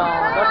you call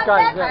that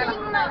guy there?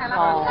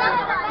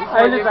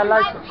 Haile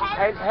Selassie.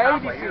 Haile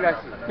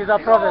Selassie. He's a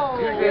prophet.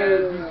 He's a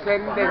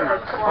descendant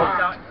of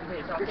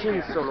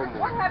King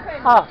Solomon.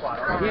 Ah.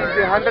 He's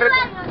the 100th.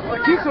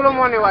 King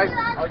Solomon was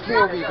king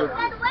of Ethiopia.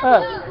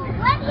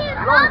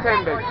 Long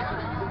time back.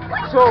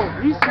 So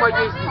His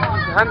Majesty is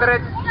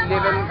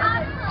 111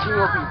 king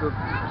of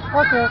Ethiopia.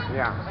 Okay.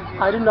 Yeah.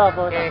 I didn't know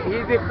about it.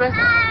 He's the first.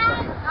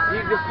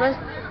 He's the first.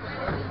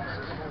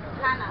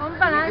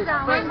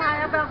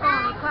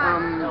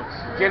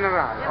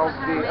 General of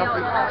the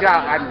Jah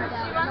army.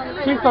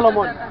 King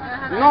Solomon.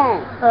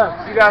 No,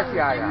 Selassie.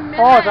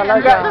 Oh,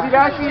 Selassie.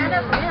 Selassie,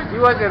 he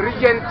was a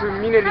regent to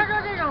Menelik.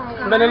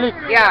 Menelik.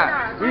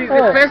 Yeah, he is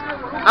the first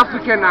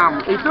African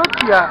army.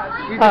 Ethiopia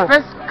is the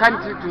first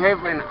country to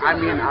have an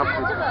army in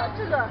Africa.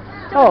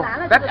 Oh.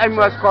 That army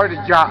was called the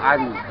Jah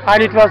army.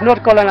 And it was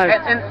not colonized.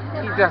 And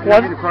it has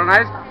not been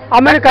colonized.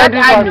 America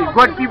that army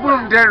got people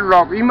with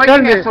dreadlock.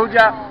 Imagine a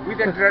soldier with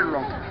a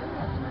dreadlock.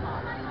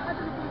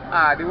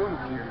 They won't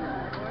kill you.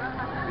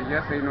 They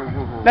just say no,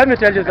 go home. Let me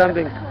tell you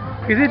something.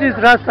 You see this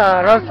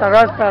Rasta.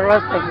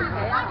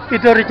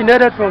 It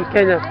originated from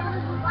Kenya.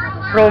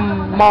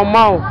 From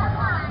Mau.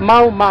 The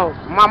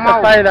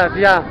pilot,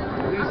 yeah.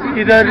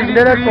 It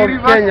originated from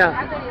Kenya.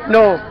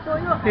 No.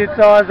 It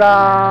was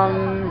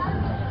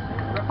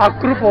a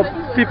group of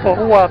people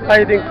who were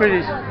fighting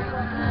British.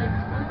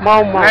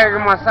 Mau. Like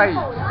Masai.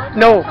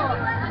 No.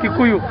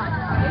 Kikuyu.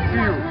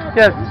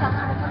 Yes.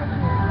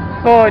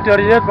 So it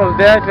originated from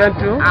there, it went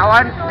to...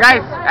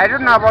 Guys, I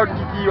don't know about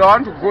Kikuyu. I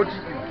want to go to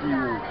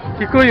Kikuyu.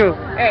 Kikuyu.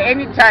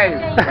 Anytime.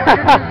 If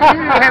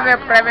you have a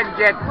private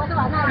jet,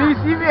 please,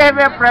 if you have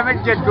a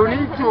private jet,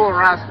 donate to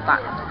Rasta.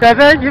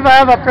 If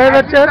I have a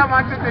private jet? I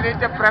want to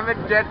donate a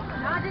private jet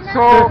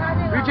so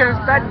we can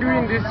start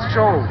doing this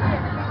show.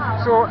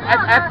 So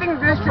I think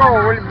this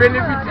show will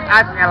benefit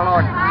us a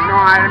lot. You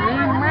know what I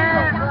mean,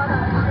 man?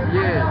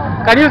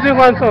 Yeah. Can you sing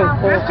one song?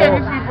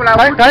 Chinese people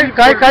are good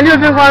can you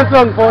sing one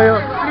song for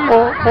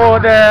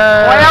the...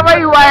 Wherever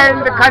you are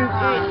in the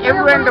country,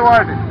 everywhere in the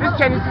world, these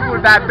Chinese people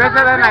are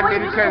better than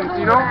Americans,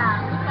 you know?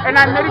 An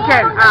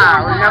American,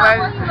 we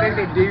never spend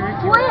a day with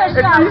you. At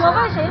least we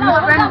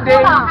spend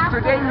day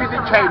today with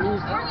the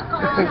Chinese.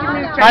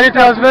 And it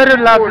was very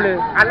lovely.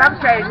 I love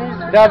Chinese.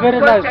 They are very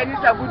nice.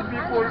 Chinese are good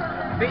people.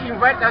 They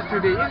invite us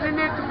today, isn't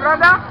it,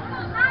 brother?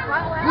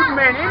 Good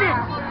man, isn't it?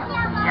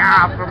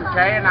 Yeah, from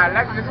China. I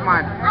like this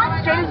man.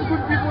 Chinese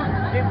good people.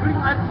 They bring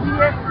us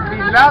here.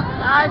 They love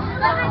us.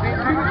 They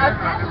bring us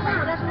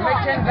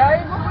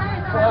merchandise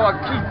for our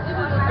kids.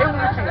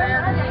 Everything.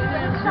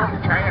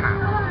 China.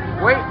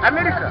 Wait,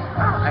 America.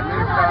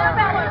 America.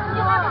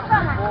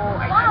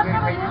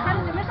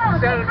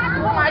 Sell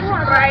too much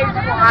price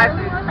for us.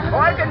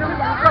 All the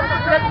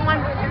black man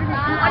giving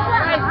too much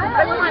price for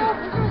black man.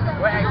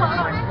 Where I got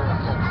money.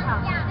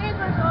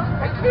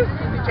 At least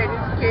the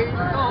Chinese came,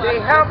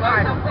 they help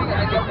us.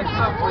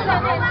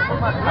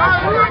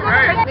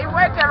 They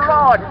work a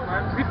lot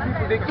with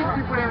people. They kill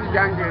people in the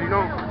jungle, you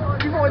know.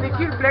 People, they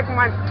kill black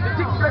man.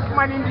 They take black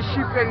man in the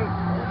ship and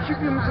ship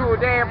him to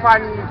there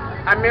from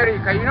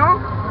America, you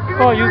know.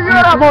 Oh, you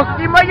Europe,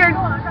 imagine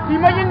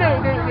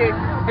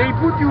they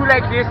put you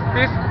like this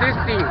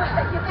thing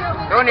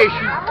on a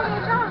ship.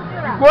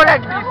 You go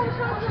like this,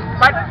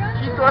 but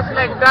it was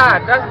like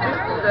that. That's this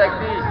like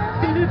this.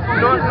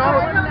 No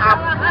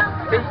up.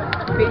 They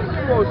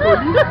go so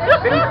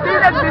they stay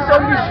like this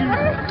on the ship,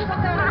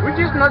 which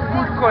is not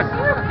good cause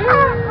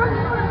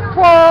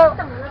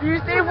you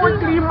stay for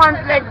 3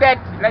 months like that,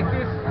 like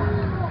this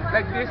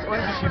on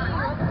the ship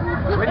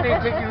when they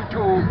take you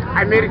to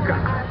America.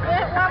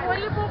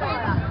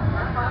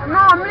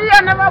 No, me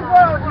I never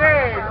go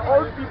there.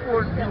 Old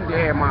people been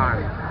there,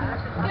 man.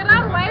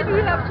 Why do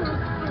you have to?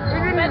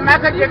 Even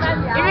Michael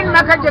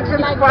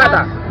Jackson's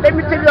father. Let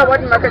me tell you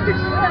about Michael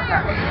Jackson.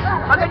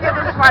 Michael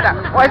Jackson's father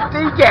was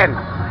taken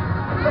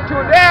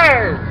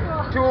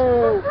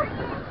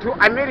to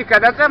America.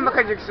 That's why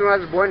Michael Jackson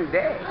was born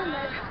there.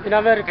 In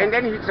America. And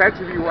then he tried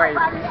to be white.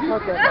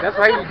 Okay. That's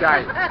why he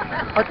died.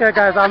 Okay,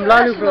 guys, I'm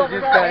learning from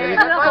this guy.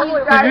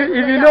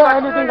 If you know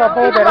anything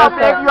about the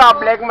Rasta, you are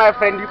black, my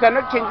friend. You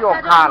cannot change your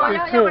color.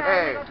 It's true.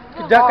 Hey.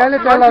 Can you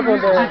tell us on the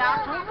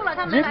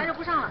jeep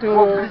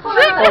to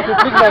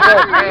pick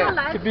myself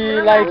to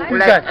be like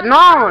that?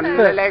 No,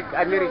 like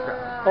America.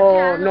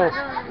 Oh no.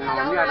 No,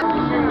 we are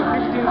between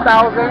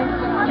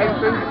 15,000 and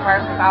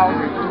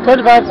 25,000.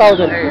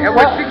 25,000. I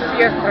was 6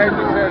 years trying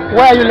to sell.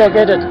 Where are you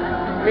located?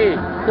 Me?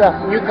 Yeah.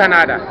 New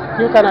Canada.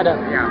 New Canada.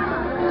 Yeah.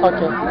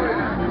 Okay.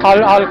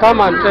 I'll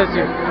come and trace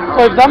you.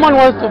 So if someone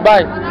wants to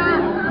buy,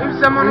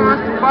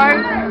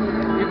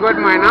 you got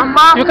my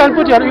number. You can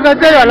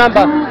say your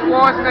number.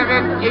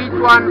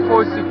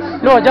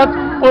 2478146. No, just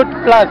put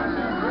plus.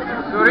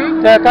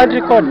 Sorry? The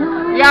country code.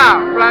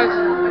 Yeah, plus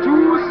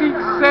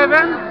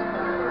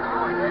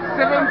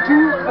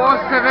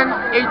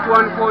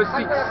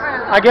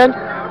 267-7247-8146. Again?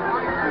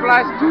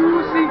 Plus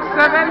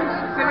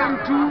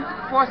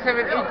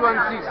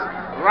 267-7247-816.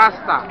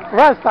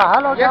 Rasta.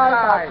 Hello yes,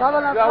 guys.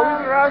 You are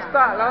with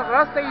Rasta.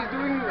 Rasta is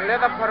doing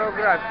leather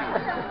pornography.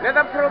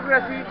 Leather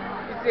pornography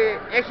is an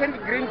ancient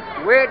Greek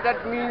word that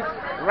means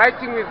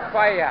writing with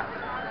fire.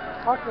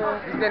 Okay.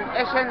 It's an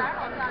ancient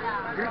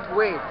Greek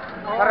word.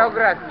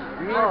 Pornography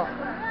means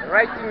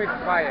writing with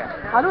fire.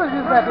 How do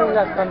you that in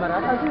that camera? I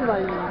can see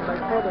my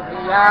photo.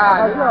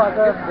 Yeah,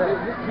 this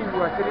thing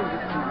you are selling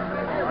this thing.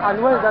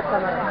 And where is that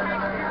camera?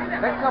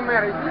 That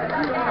camera is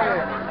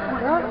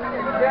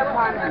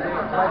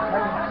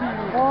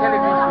television.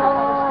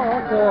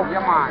 Oh, okay.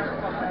 Yeah, man.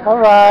 All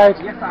right.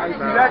 Yes, I see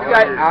that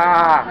guy.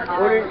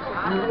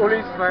 You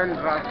always find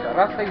Rasta.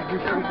 Rasta is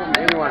different from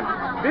anyone.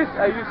 This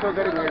I use so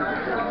very well.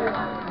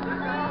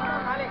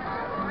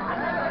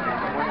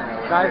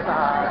 Guys,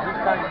 this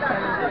guy is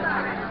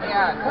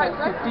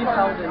selling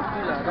 15,000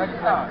 kilo. That's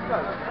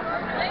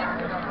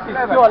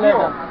it's pure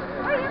leather.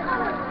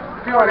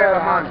 Pure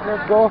leather, man.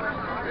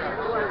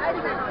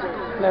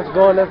 Let's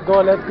go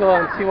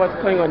and see what's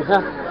going on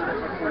here.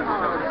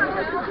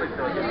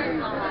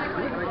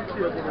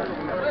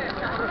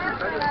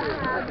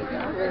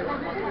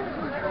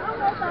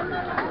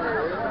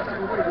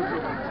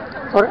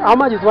 Sorry, how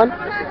much is one?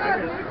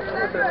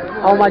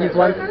 How much is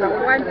one?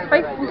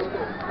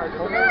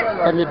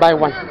 1.5. Let me buy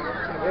one.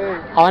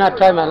 I wanna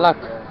try my luck.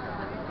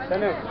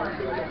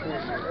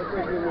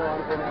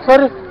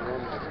 Sorry,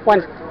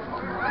 one.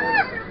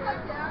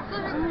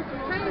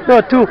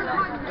 No, two.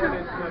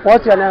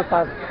 What's your name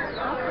first?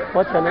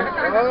 What's your name?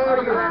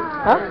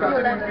 Huh?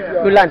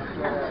 Yulan.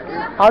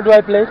 How do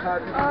I play?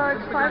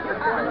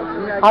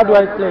 How do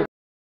I play?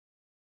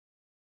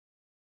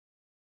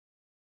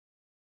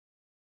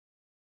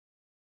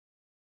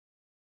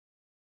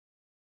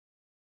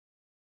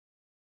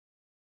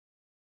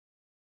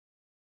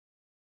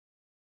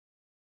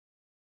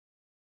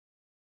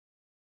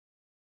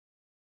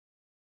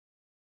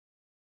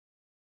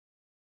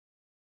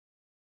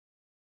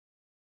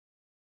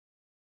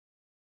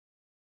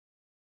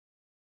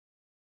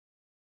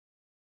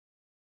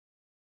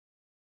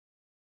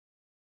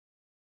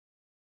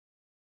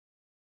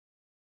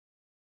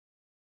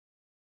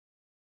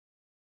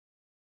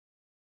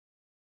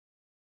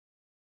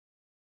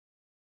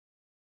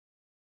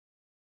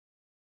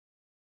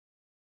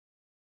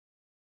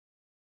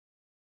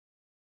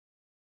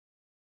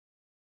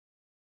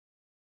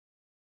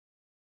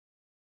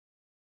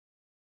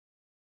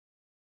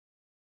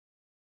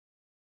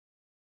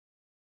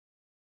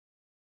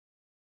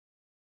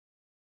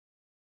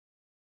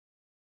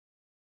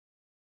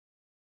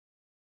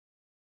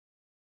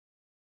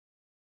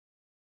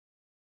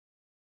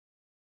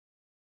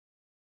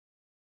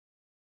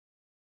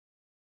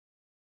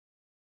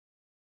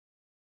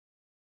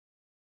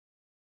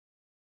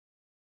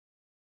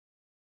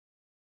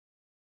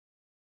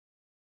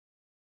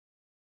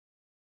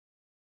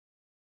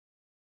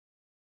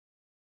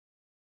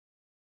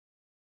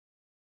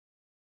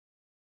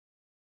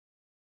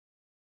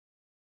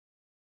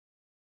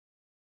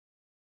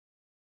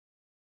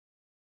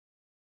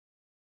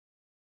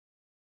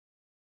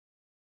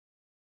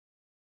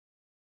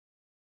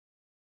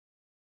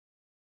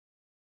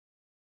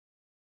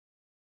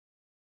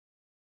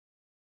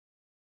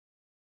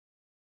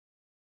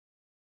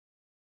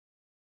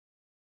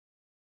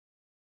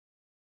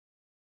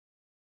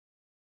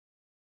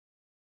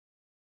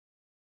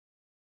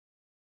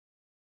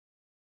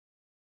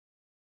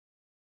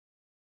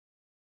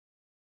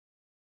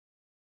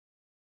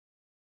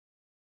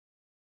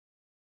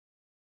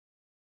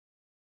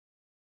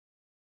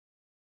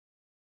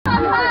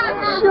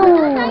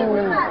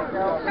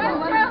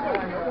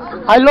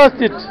 I lost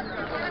it.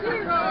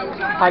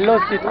 I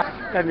lost it.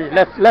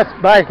 Let's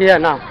buy here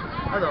now.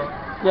 Hello.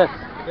 Yes.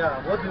 Yeah,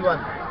 what do you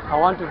want? I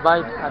want to buy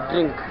a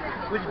drink.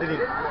 Which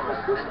drink?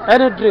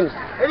 Any drink.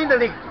 Any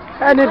drink?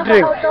 Any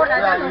drink.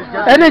 Yeah, you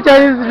just... Any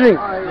Chinese drink.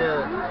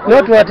 Yeah.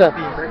 Not water.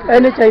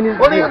 Any Chinese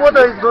Only drink.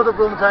 water is not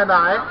from China,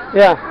 eh?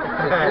 Yeah.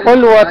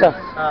 Only water.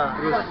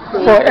 Yes.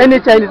 So any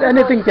Chinese,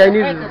 anything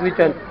Chinese is which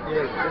one?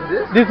 Yes. And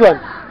this? This one.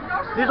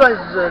 This one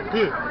is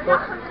tea.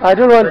 Not I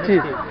don't want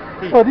tea.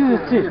 Tea. Oh, this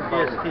is tea.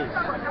 Yes, tea.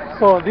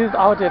 So this is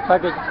out a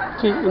package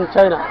tea in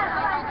China.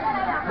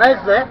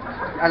 Nice, eh?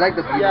 I like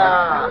the beer.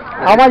 Yeah.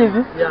 How much is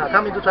this? Yeah,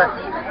 come in to try.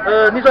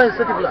 This one is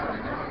 30 pula.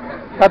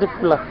 30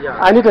 pula. Yeah.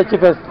 I need the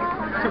cheapest.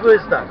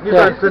 Cheapest that. This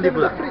Yeah. one is 20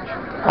 pula. This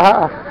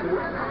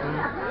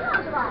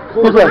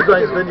This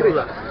one is 20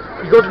 pula.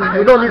 Because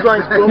you know this one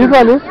is from... This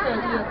one is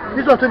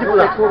This one 20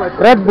 pula.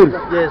 Red Bull.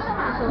 Yes.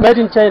 Made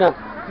in China.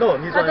 No,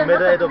 this one is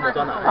made out of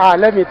Montana.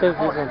 Let me test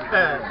this one.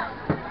 Eh.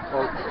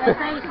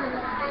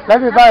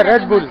 Let me buy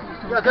Red Bull.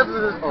 Yeah, just...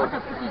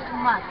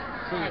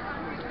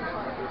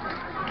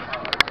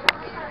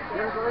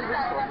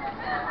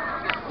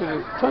 This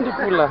is 20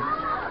 pula.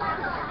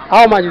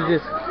 How much is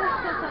this?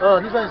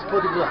 This one is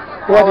 40 pula.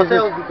 What is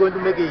Ourselves we're going to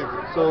make it,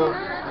 so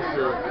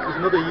it's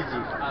not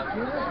easy.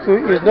 So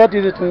it's not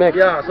easy to make.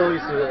 Yeah, so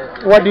it's...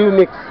 What do you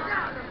mix?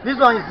 This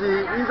one is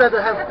inside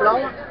have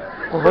flour,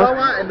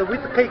 flour and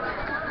with cake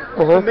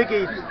to make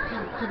it.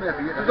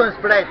 This one is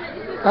bread.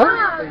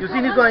 Huh? You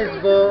see, this one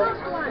is for.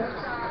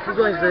 This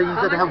one is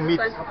inside have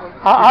meat.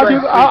 How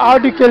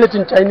do you call it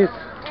in Chinese?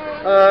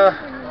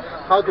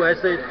 How do I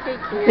say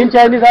it? In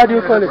Chinese, how do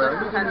you call it?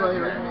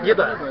 椰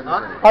短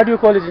How do you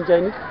call it in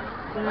Chinese?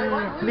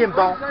 面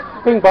包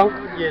Ping pong.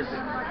 Yes.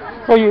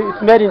 So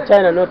it's made in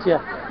China, not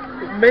here.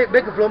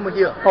 Make from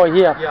here. Oh,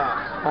 here. Yeah.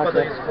 But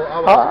Okay. it's for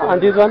our.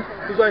 And this one?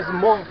 This one is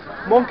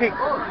mon cake.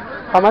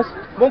 How much?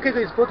 Mon cake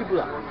is 40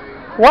 pula.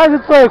 Why is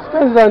it so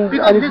expensive and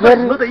Because it's this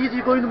very, one is not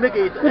easy going to make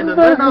it. it's And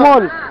very right now,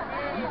 small?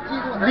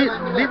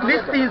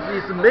 This thing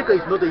is maker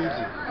is not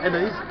easy, and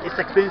it's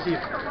expensive.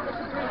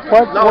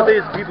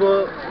 Nowadays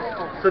people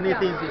certain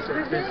things is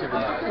expensive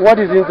now. What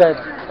is inside?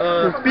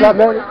 Beans.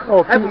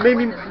 Oh, Have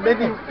beans.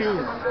 many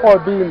beans. Oh,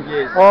 beans.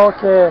 Yes.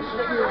 Okay.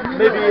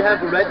 Maybe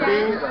have red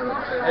beans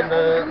and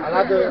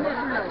another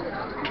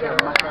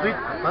sweet.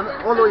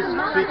 All is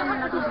sweet.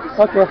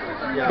 Okay.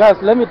 Yeah. Guys,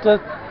 let me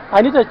test.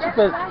 I need a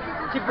cheapest.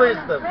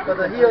 Cheapest,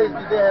 but here is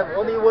they have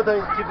only water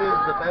is cheapest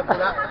the 5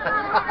 pula.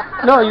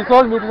 No, you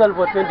sold me this one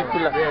for 20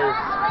 pula. Yes.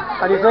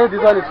 And you said this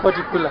one is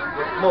 40 pula.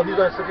 No, this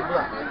one is 30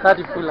 pula.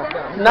 30 pula.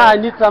 Now I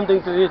need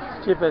something to eat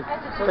cheapest.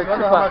 So So you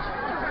wonder how much?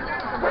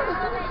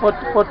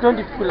 For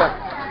 20 pula.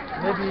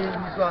 Maybe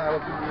this one I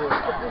will give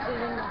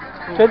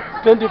you.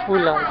 20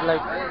 pula,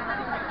 like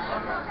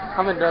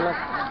how many dollars?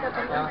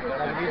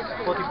 Like this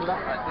 40 pula.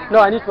 No,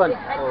 I need one.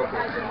 Oh,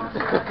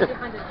 okay.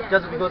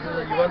 Just because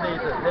you want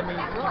it, let me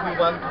give you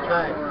one to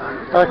try.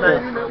 Okay.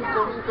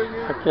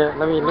 Nice. Okay,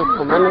 let me look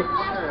for money.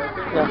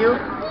 Thank you.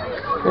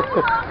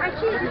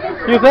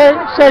 You say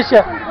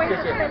Shesha.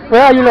 Yes.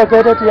 Where are you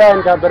located here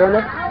in Gaborone?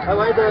 I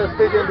went to the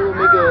station to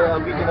make a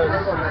business.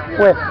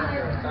 Where?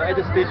 At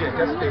the station,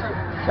 just station.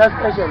 Just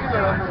station.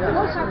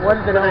 What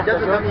is the name I of the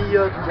just job? coming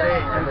here today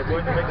and I'm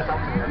going to make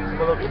some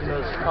small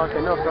business.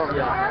 Okay, no problem.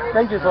 Yeah.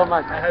 Thank you so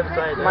much. I have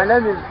tried. My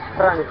name is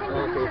Frank.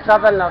 Okay.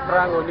 Travel na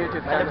Frank on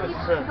YouTube My name channel. is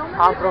Chen.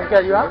 I'm from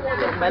here. You are?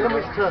 My name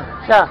is Chen.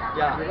 Sha.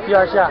 Yeah. You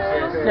are Sha.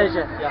 Yes.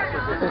 Shesha. Yeah.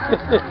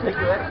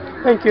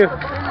 Thank you.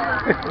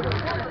 Thank you.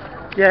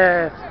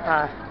 Yes.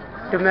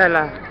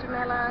 Dumela.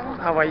 Jamela,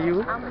 How are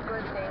you? I'm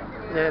good, thank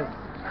you. Yes.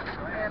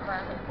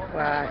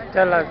 Wherever.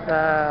 Tell us,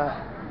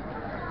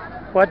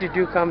 what did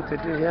you come to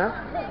do here?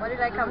 What did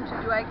I come to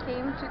do? I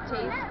came to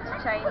taste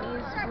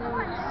Chinese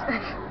foods,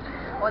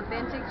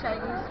 authentic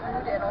Chinese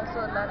food, and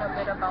also learn a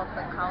bit about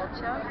the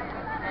culture,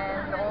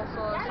 and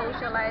also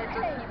socialize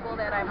with people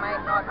that I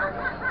might not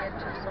normally get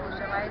to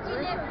socialize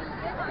with.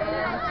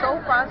 And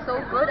so far,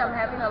 so good. I'm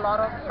having a lot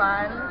of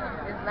fun.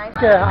 It's nice.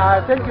 Okay,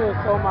 thank you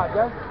so much.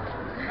 Yes.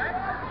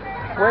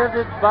 Wave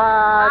it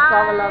bye,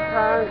 Traveler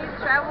Frank.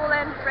 Travel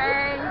and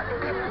Frank.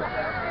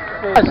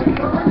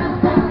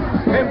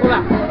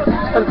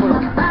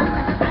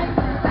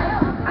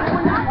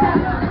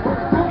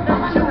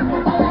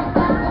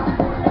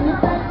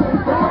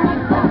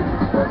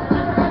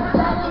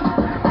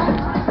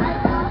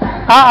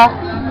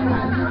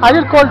 I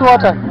need cold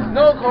water.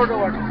 No cold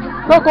water.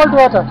 No cold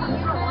water.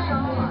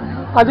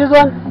 This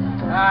one?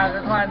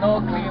 This one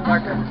no clean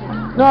water.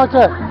 No,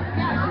 okay.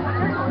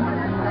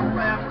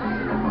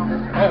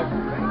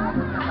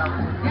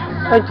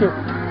 Thank you.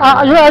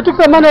 I took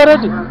the money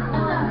already.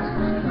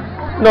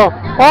 No.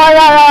 Oh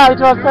yeah, it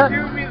was.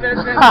 Give me that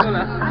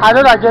I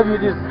know I gave you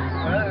this.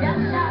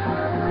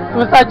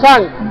 Mr.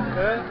 Chang.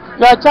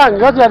 You are Chang.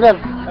 What's your name?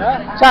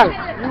 Chang.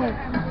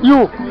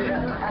 You.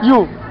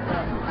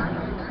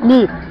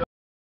 Me.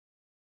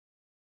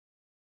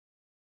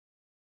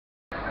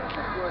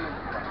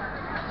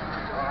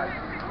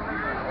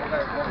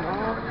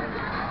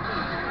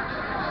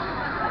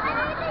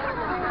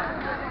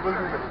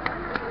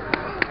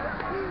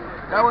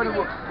 That one is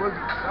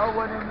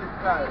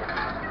style.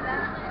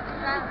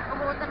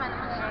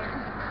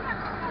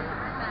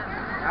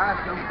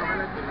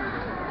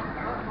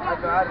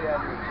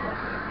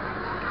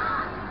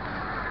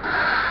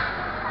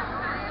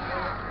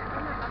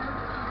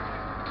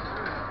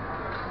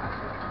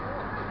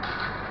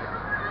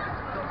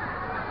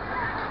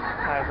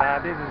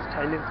 This is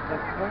Chinese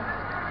festival.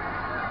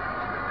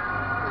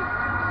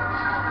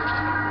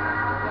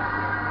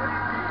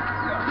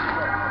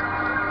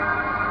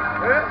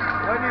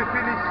 When you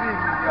finish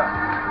singing, yeah.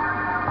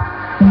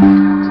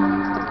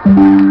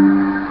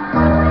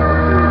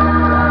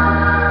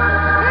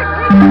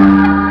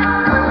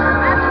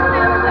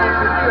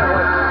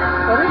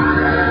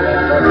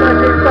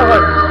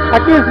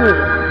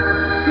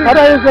 What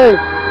are you saying?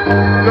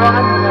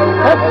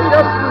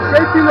 Just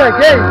say things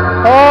again.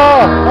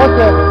 Oh,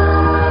 okay.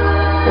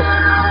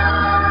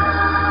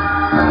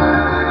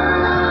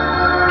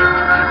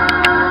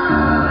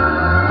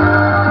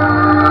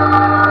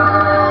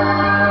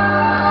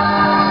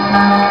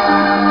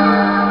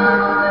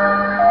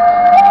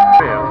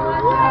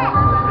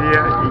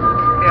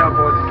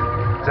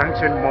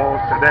 Junction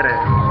Mall, Sedere,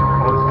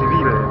 or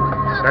Civile.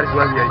 That's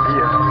why we are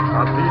here.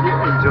 I really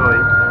enjoy.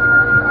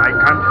 I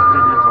can't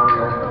really talk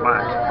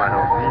much, but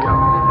we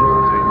are really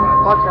enjoying much.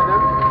 What's your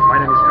name?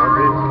 My name is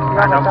Calvin,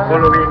 and I'm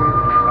following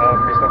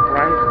Mr.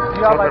 Frank. Do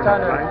you have a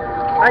channel?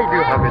 I do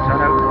have a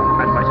channel,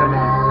 and my channel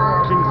is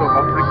Kings of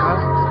Africa.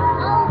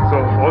 So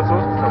also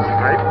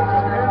subscribe,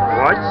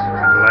 watch,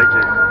 and like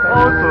it.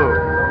 Also,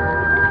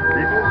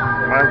 this is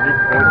my big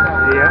boss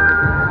here.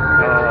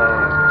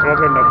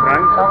 Travel of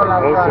Frank.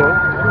 Also,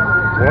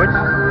 watch,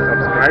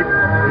 subscribe,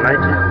 like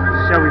it,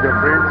 share with your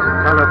friends,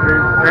 tell a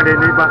friend, tell a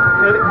neighbor,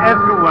 tell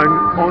everyone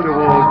all the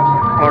world,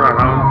 all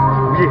around.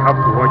 We have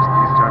to watch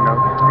this channel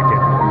to get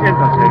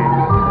entertained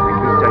with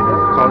this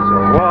Chinese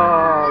culture.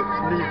 Wow,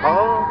 ni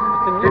hao.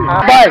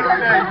 Buy.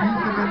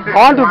 I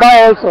want to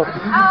buy also.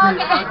 Okay,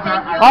 thank you.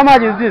 How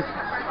much is this?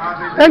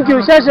 Thank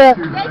you, Shasha.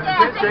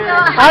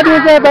 How do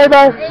you say bye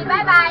bye?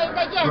 Bye bye,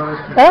 再见。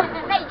 Huh?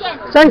 再见。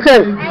 Sheng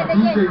Sheng. 哎，再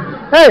见。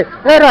 Hey,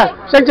 Hera,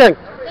 Sheng Sheng.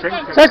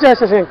 再见。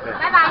 Shasha, Sheng. 拜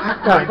拜。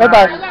 Yeah, bye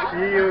bye.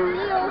 See you.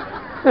 See you.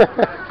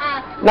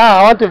 Now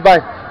I want to buy.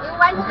 You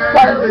want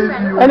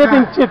to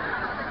Anything cheap.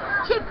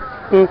 cheap?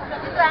 Mm.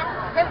 This one,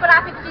 tempura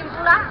 15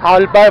 pula.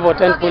 I'll buy for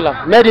 10 pula.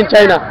 Made in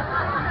China. You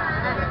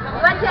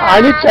want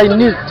I need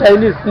Chinese.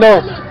 No,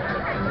 chili?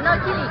 No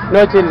chili.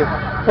 no chili.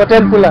 For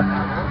 10 pula.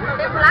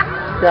 Tempura?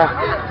 Yeah.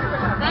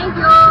 Thank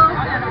you.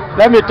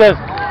 Let me test.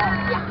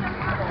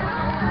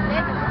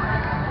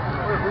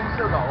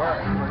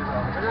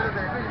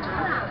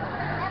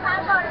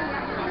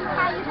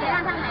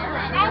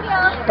 Thank you.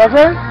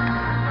 Okay?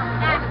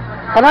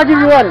 Can I give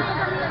you one?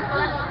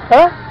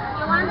 Huh?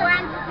 You want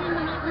one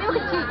milk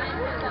tea?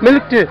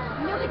 Milk tea.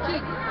 Milk tea,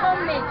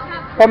 homemade.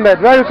 Homemade.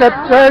 Where you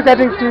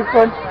getting tea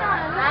from? Huh?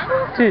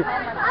 Tea. Tea.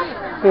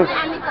 Mm.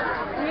 And it's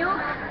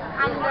milk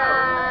and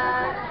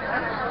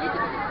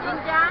little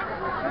ginger,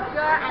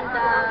 sugar and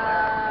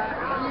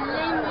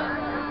lemon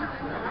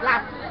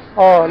glass.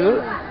 Or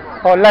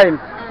lime.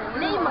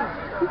 Lemon.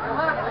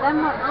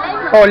 Lemon.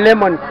 Or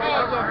lemon. Yes.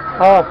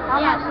 Oh,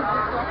 Yes.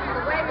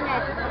 Very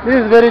nice. this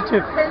is very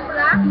cheap.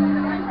 Tempura.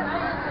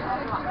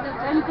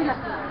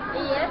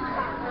 Yes.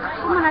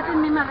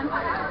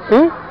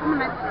 Hmm?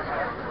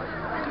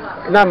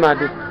 Not mad.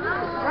 You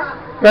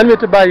want me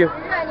to buy you?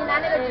 你拿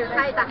那个纸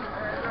拍的。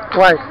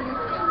 Why?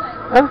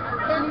 Huh?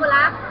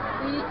 Tempura.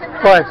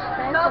 Why?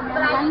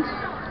 Tempura.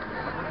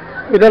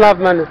 You don't have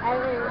money.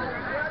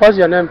 What's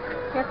your name?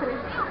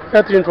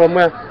 Catherine from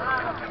where?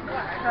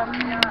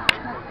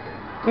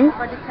 Hmm?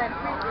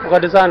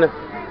 Godisana.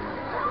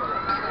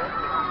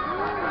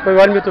 So you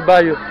want me to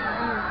buy you?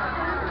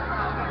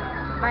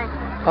 Bye.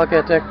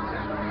 Okay, take.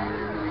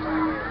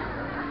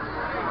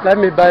 Let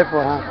me buy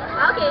for her.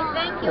 Okay,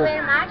 thank you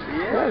very much.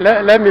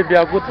 Let me be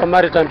a good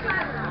Samaritan.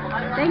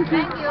 Thank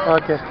you.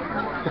 Okay.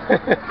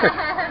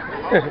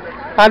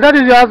 And that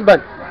is your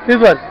husband. This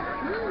one.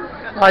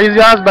 Is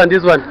your husband,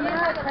 this one.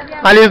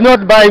 And he's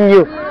not buying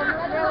you.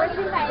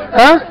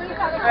 Huh?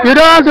 You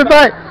don't want to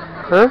buy.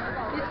 Huh?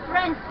 It's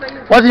friends for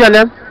you. What's your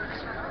name?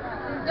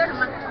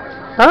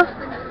 Huh?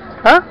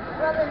 Huh?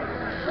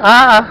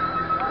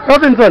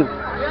 Robinson.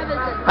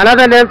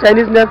 Another name,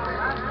 Chinese name?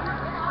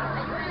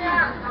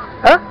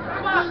 Huh?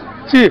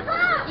 Chi.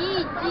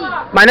 E.G.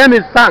 My name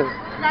is Sang.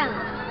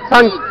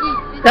 Sang.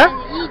 E.G. Yeah?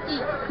 E.G.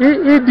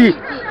 E-E-D.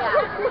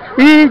 E.G.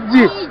 E-G.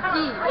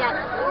 Yes.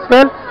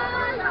 Spell?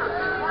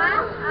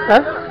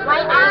 Huh?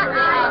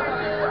 Y-R-A-I.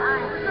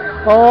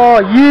 Oh,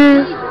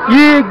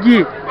 Yi-Gi.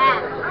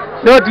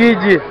 Not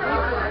E-G.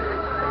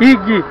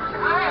 E-G.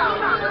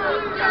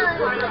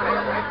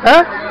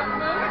 Huh?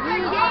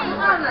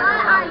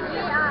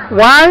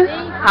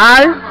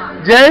 Y-I-J-I.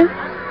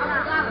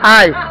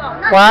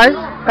 Y?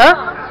 Huh?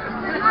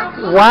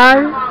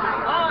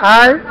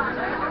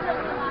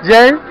 Y-I-J.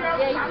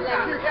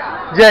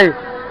 J.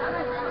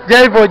 J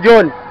for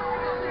John.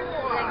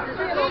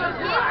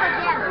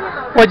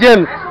 For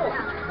James.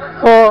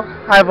 So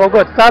I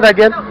forgot. Start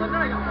again.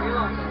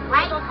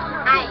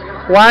 Y-I.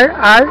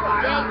 Y-I-J-I.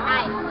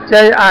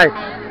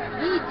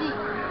 E-G.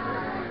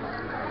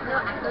 No,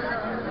 I don't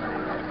know.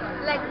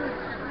 Like this.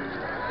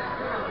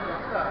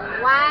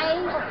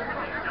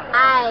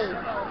 Y-I-G-I.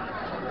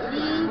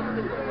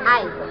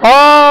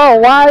 Oh,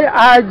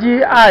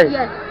 Y-I-G-I.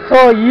 Yes.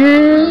 So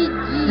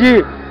E-G.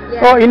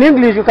 Yes. So in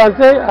English you can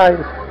say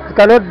it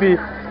cannot be.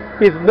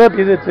 It's not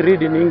easy to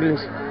read in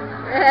English.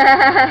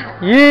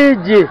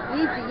 E-G. E-G,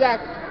 yes.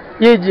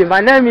 E-G. My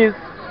name is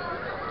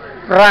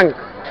Frank.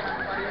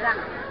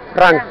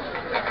 Rank.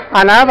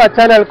 And I have a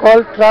channel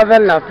called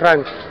Travel Na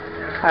Frank.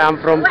 I am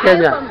from Where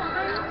Kenya. are you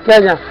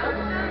Kenya. from?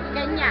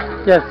 Kenya.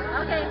 Yes.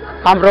 Okay.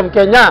 I'm from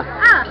Kenya.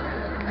 Ah.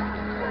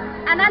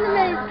 Another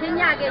name is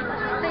Kenya again.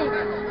 Same.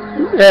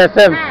 Yes,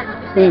 same.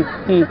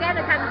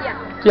 Together come here.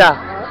 Yeah.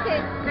 Okay.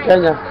 Nice.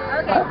 Kenya.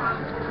 Okay.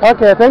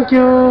 Okay, thank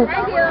you.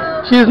 Thank you.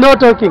 She's not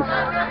talking.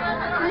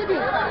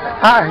 Sleeping.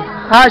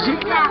 She.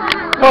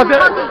 No,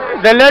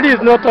 the lady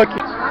is not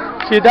talking.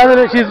 She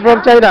doesn't. She's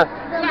from China.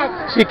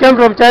 Yes. She came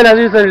from China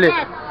recently.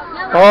 Yes.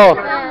 Oh.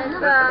 From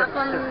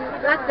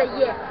last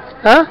year.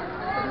 Huh?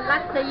 From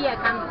last year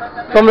come.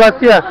 From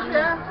last year.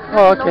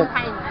 Oh, okay. Long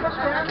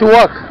time. To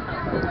work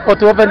or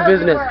to open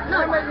business.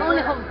 No,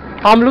 only home.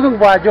 I'm looking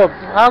for a job.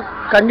 How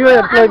can you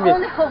employ I'm me?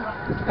 only home.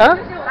 Huh?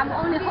 I'm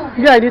only home.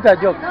 Yeah, I need a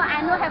job. No,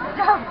 I don't have a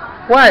job.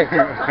 Why?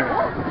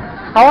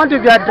 I want to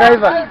be a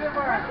driver.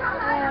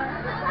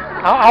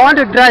 I want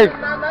to drive.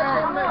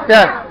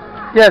 Yeah.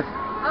 Yes.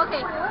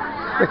 Okay.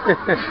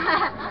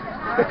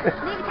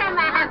 Next time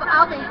I have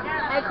office,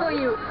 I call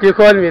you. You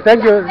call me.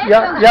 Thank you.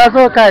 You're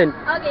so kind.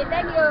 Okay,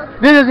 thank you.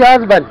 This is your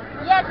husband.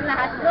 Yes, my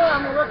husband. No,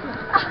 I'm working.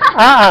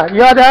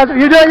 You are the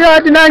husband. You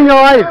are denying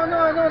your wife. No,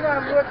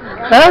 I'm working.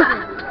 Huh?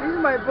 This is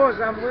my boss,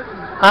 I'm working.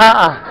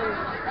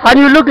 And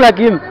you look like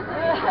him.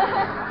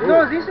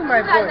 No, this is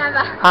my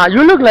boss.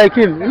 You look like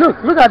him.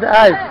 Look at the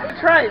eyes.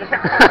 Try.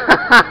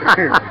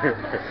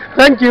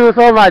 Thank you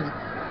so much.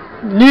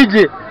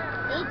 Niji.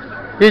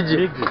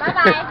 Niji.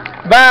 Bye-bye.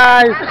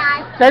 Bye.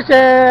 Bye-bye. Take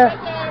care.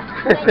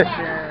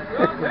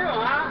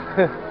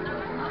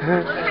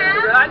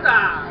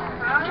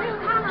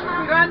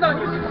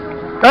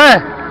 Hey,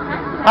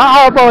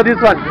 how about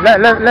this one?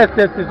 Let's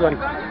test this one.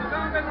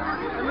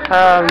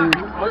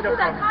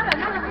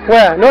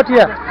 Where? Not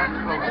here.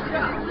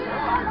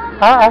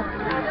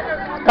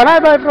 Can I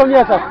buy from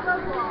here, sir?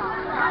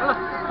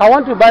 I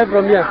want to buy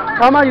from here.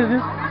 How much is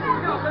this?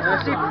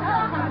 Sheep.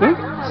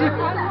 Sheep.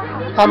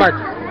 How much?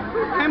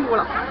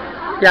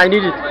 Yeah, I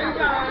need it.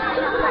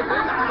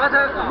 But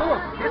no,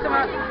 this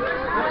one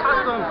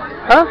custom.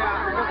 Huh?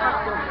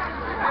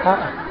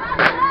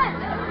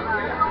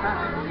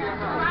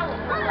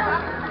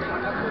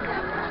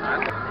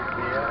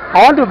 I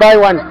want to buy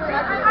one.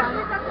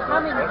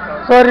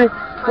 Sorry,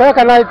 where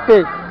can I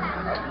pay?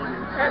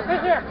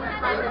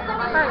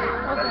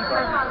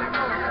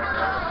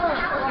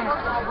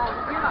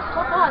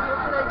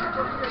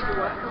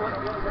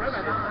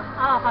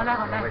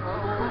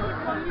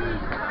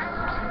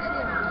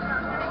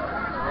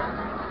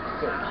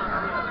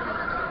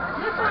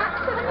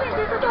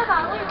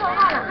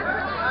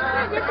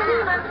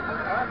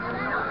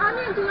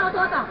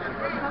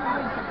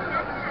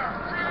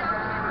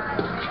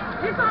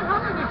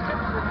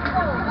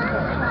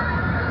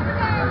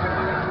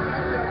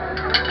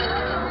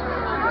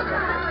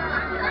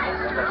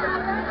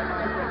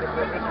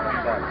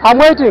 I'm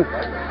waiting.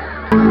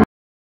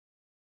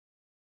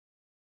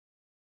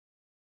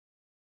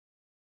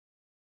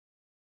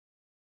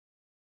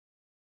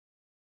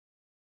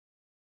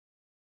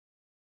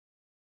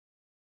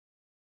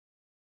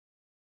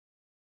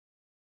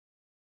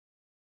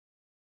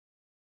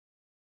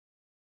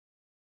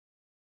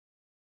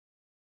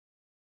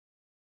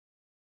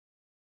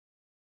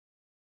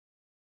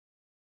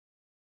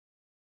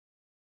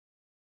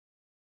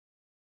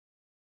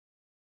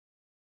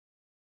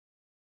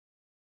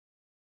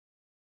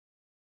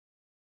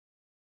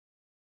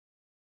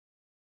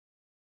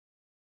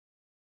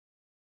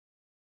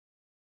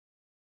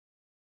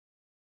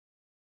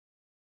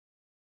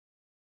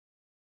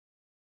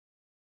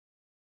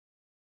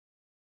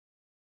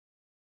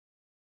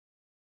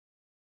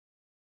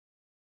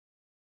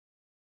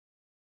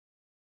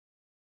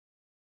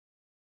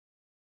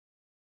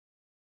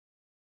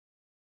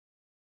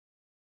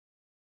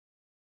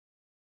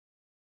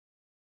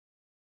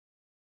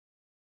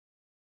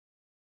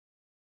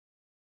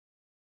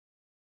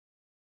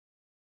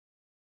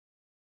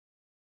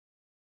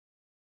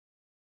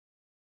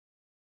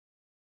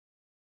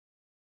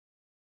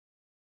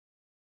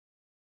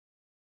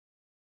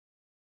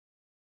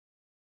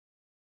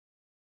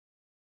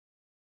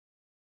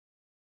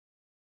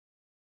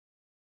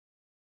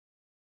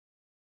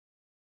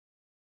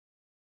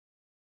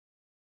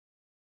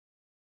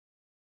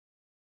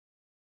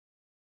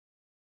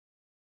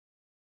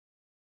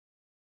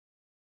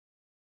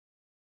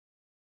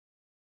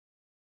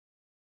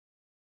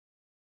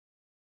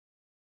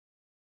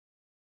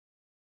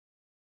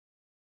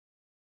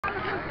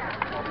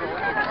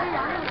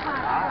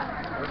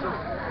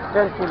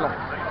 Then pull up.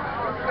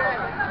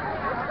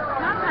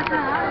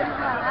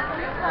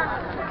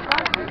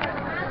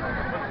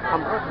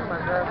 I'm crossing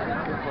myself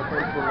for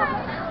 10 pull-ups.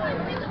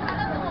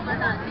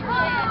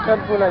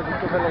 10 pull-ups is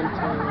equivalent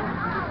to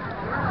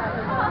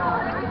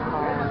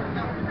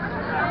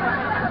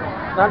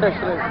 100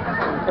 shillings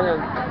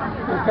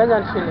in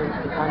Kenyan shillings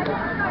is 100.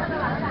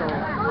 So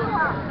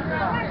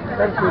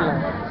 10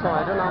 pull-ups. So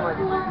I don't know how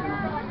much it is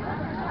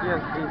in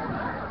USD.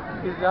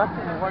 Is that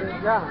one?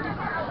 Yeah,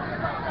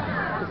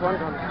 it's $1.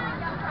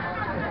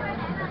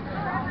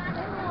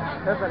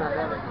 Less than $1.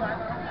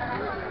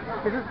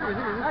 Is it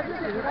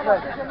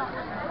right?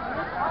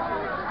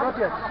 Not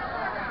yet.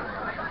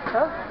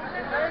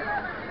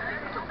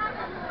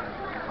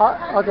 Huh?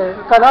 Okay,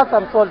 can I have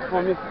some salt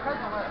for me?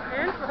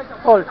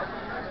 Salt.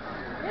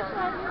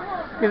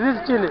 Is this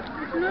chili? It's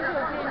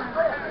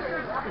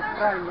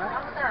frying,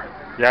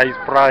 yeah? Yeah, he's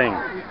frying.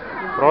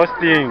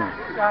 Roasting.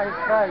 Yeah,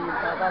 it's frying in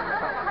South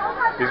Africa.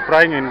 He's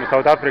frying in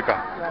South Africa.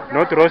 Yeah.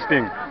 Not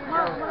roasting.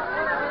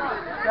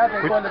 Yeah,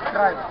 they call it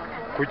fry.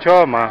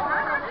 Kuchoma.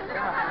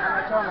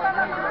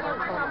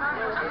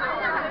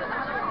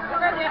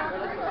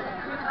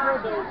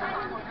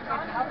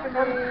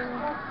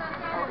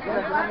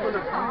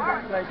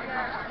 Like,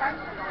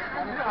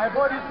 I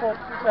bought it for $2.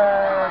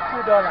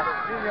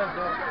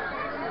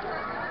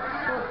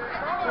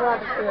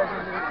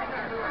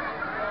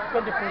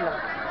 $20 pull-ups.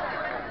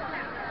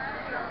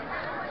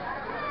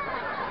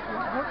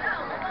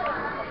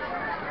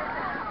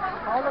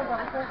 How long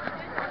does it take?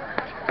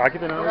 Kaki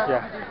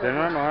yeah.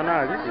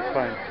 It's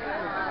fine.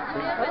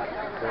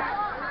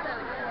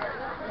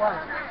 One.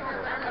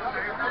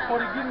 Or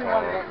you give me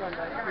one of that one.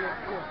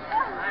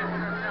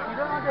 You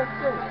don't want to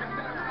exchange.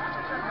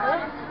 Huh?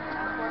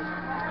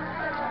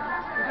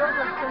 You don't want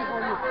to exchange for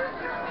you.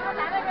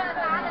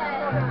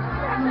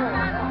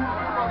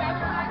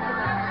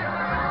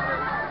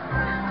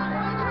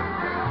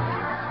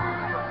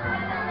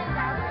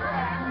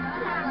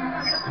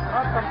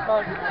 Have some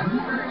salt.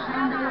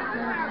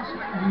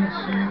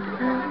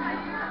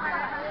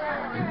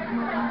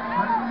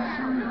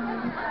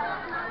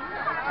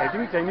 I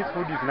think Chinese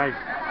food is nice.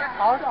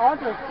 I want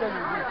to exchange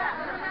with you.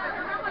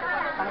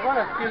 I'm going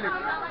to steal it.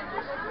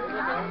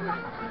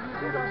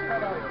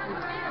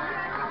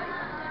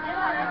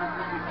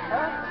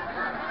 Huh?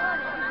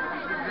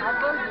 I'm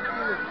going to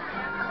steal it.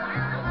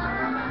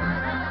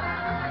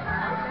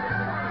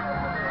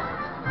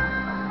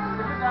 Is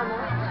it done now?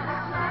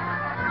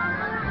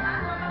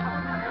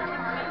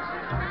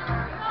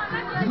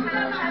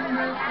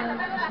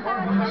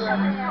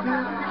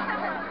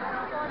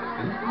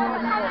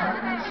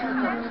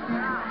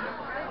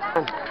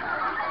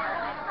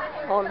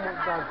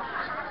 Almost done.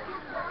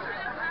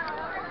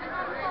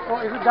 Oh,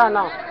 is it done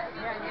now?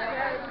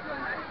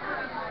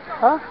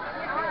 Huh?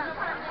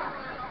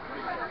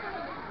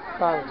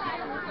 Fine.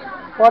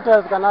 What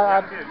else can I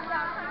add?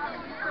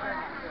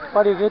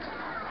 What is it?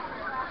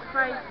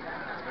 Spice.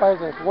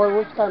 Spices.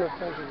 Which kind of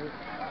spice is it?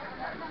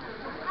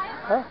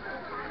 Huh?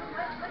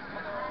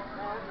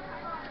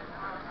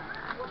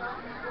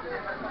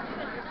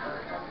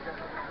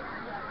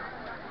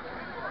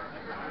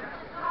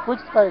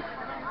 Which spice?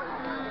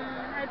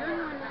 I don't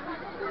know.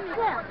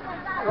 Yeah.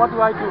 What do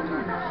I do?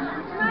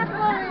 Not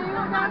worry, you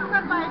just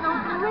by the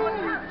ring,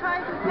 try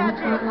to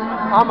catch it.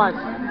 How much?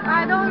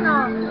 I don't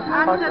know.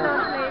 Ask Okay.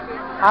 those ladies.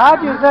 I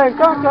heard you saying,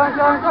 come. Yeah,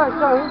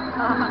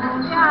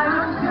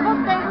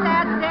 because they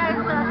said there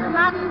is a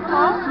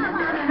smartphone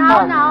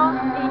now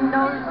in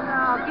those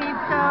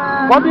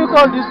gifts. What do you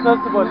call this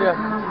festival here?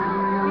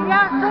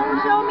 Yeah, 中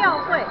秋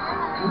庙会.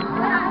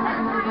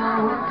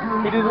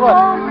 It is what?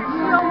 中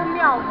秋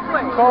庙会.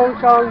 中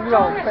秋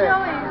庙会. 中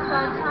秋is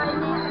a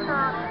Chinese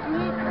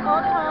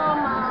mid-autumn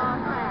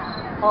fair.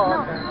 Oh, No,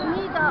 okay.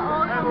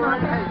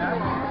 mid-autumn festival.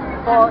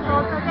 Oh, So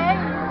today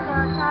is the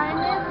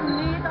Chinese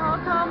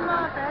mid-autumn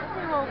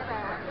festival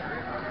fair.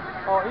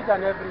 Oh, each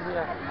and every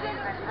year. This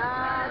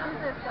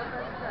is the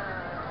first one.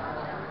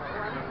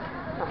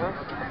 Uh-huh.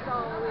 So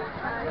we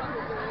try to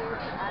do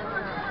it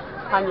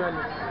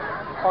Annually.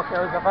 Okay,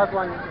 it was the first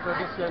one so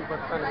this year in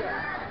Botswana.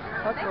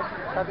 That's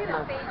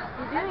nice.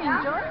 Did you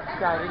enjoy?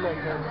 Yeah, I really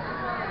enjoyed it.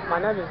 My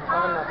name is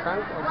Governor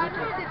Frank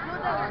Ogutu.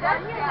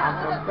 I'm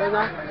from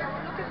Kenya.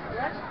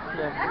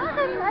 Yes.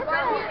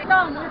 大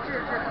拇指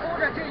只抠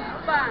着这一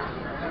半，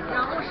然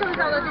后剩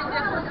下的这些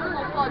通通都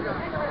抱着，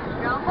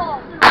然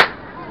后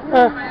在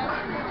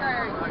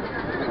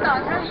你打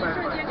开的一瞬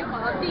间就把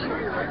它定住，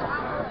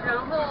然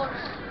后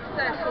再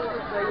收就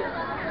可以了。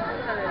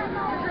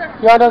就是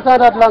You understand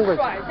that language?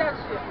 甩下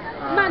去，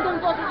慢动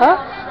作就是这样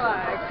甩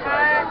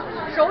开，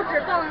手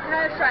指放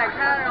开甩开，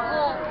然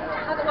后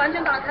它完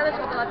全打开的时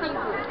候把它定住。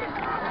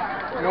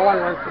No one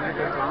wants to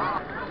listen to me.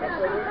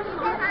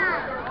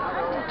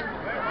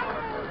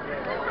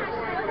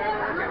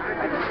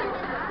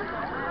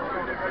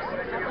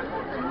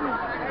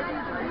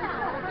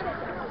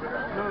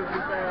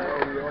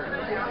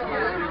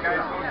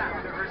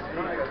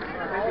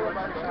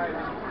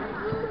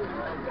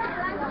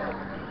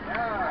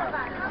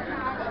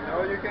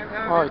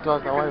 Oh, it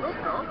was the wife.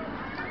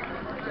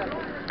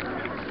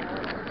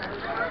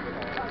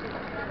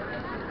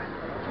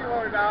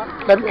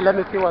 Let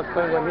me see what's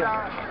going on here.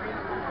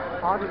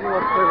 How do you see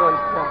what's going on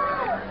here?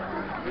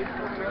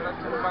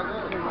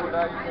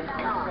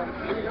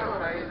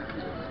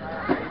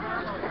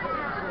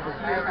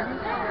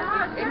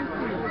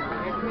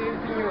 Anything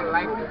you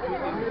like to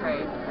put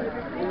inside.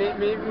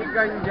 Maybe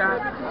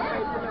ganja.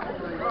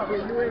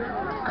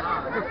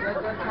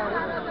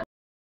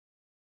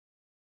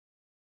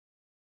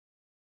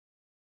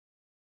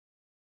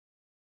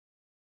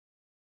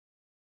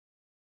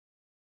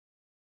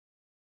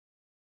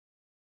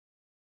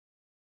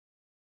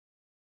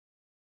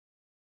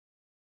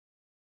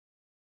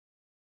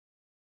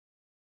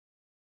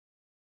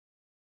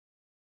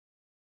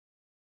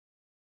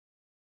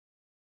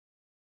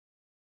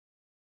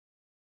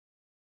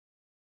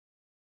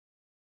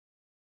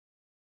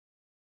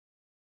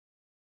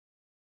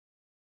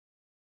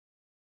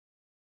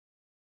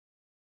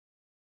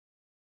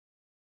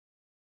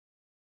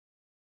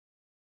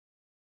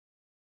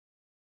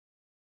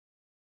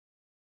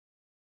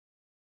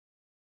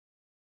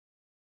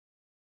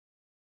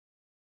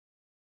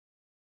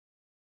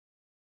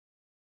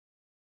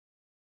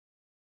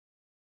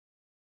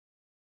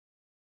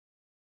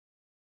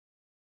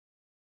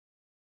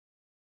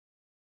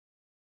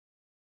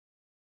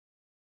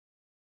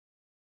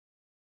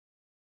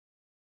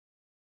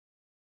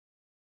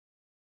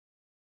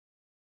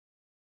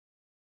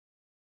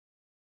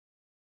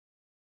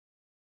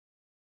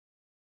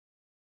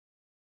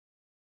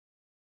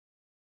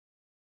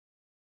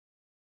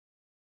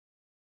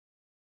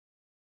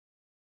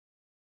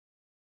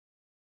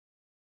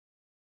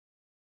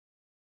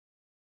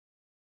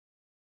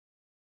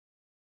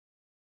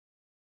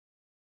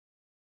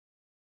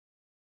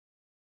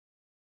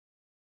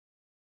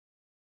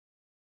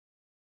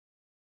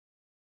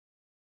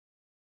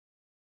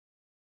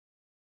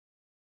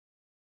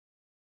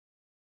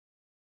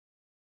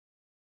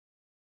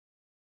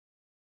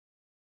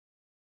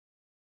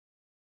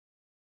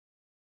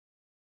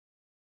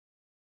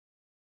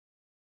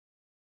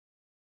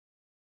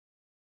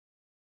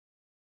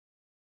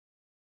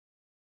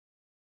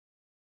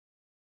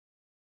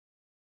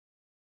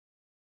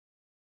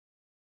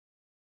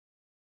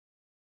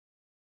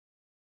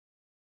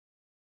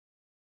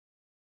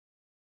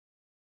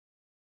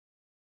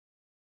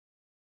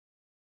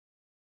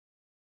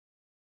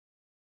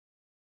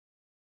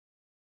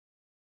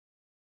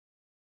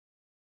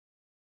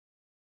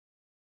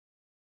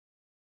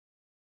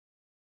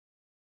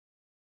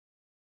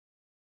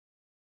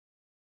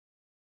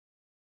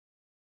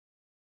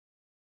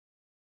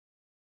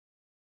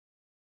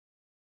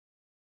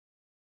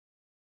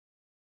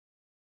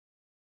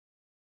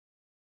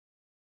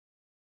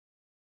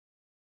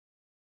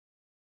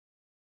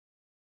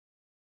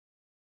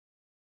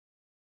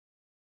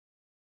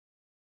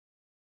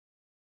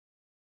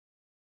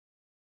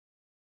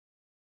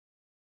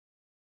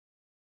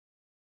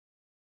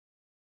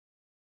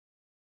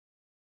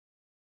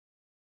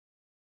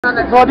 So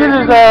this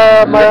is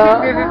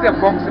this is a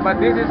box, but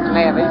this is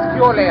leather. It's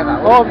pure leather.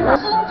 oh,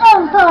 新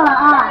政策了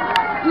啊，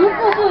一次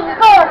性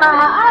购买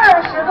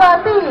20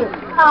个币，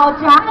好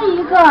夹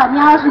一个。你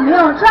要是没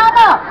有抓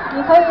到，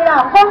你可以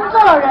让工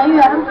作人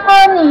员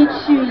帮你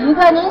取一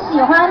个你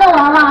喜欢的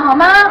娃娃，好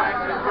吗？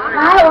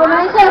来，我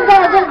们现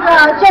在这个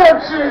就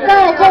只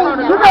在这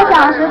1个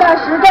小时的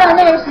时段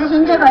内实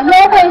行这个优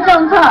惠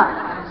政策。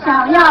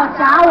想要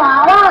夹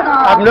娃娃的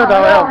朋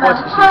友们，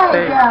快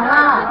点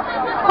啦，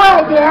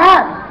快点！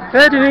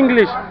 Say it in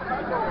English.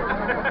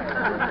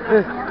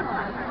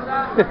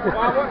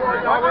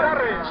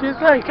 She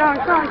said, come.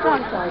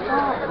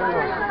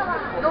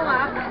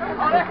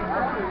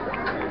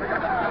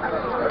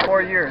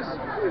 4 years.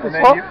 And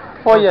then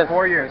 4 years.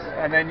 4 years.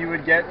 And then you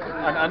would get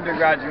an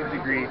undergraduate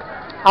degree.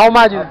 How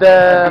much is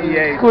the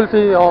BA. school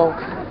fee or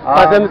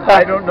I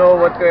don't know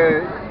what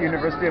the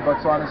University of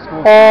Botswana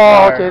school fees Oh,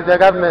 are. okay, the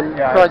government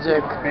Yeah,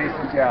 project.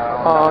 Basic,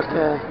 yeah. Oh,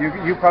 okay.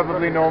 You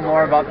probably know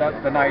more about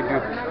that than I do.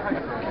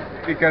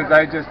 Because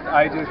I just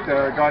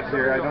got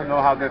here. I don't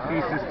know how the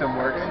fee system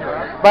works.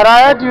 But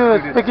I heard you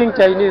speaking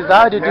Chinese.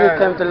 How did you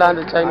come to learn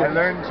the Chinese? I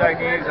learned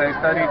Chinese. I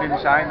studied in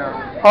China.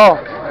 Oh,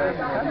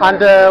 and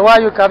where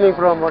are you coming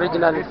from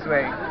originally? This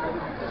way.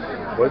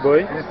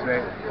 Boy. This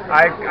way.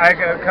 I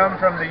come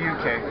from the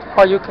UK.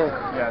 Oh, UK.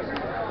 Yes.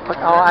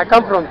 Oh, I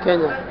come from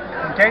Kenya.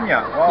 In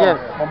Kenya? Wow. Yes.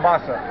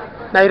 Mombasa.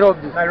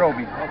 Nairobi.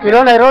 Nairobi. Okay. You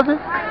know Nairobi?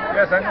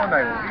 Yes, I know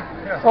Nairobi.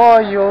 Yeah. Oh,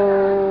 you...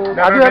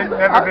 Never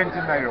been to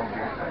Nairobi.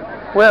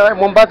 Well,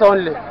 Mombasa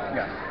only.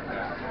 Yeah.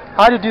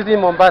 How did you see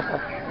Mombasa?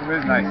 It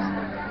was nice.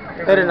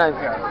 Very nice.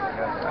 Yes,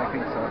 I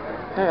think so.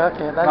 Yeah,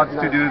 okay, that's Lots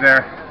nice. to do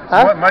there.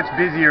 Huh? Much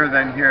busier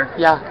than here.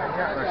 Yeah.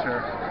 For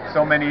sure.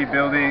 So many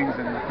buildings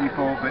and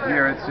people, but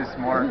here it's just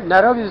more.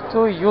 Nairobi is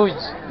too huge.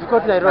 You go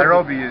to Nairobi.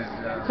 Nairobi is.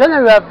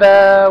 Then we have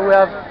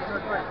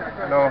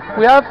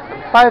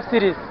 5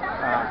 cities.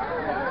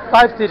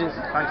 5 cities.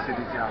 5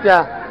 cities, yeah.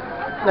 Yeah.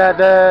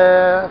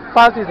 The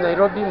first is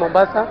Nairobi,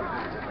 Mombasa.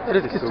 It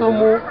is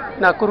Kisumu,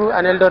 Nakuru,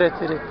 and Eldoret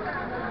city.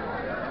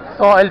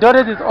 So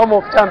Eldoret is home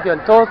of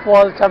champions, those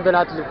world champion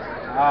athletes.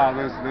 Ah,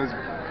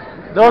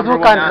 those who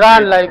can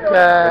run like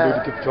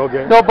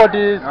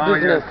nobody's Oh,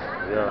 business.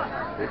 yes. Yeah.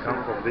 They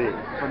come from there.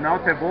 So now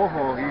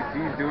Teboho,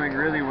 he's doing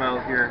really well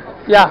here.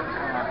 Yeah,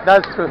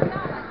 that's true.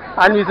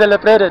 And we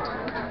celebrated.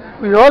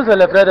 We all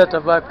celebrated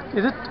Tobago.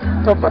 Is it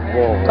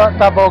Tobago?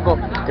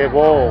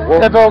 Teboho.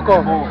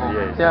 Tebogo.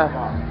 Yes.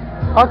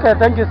 Yeah. Okay,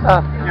 thank you,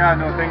 sir. Yeah,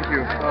 no, thank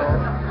you.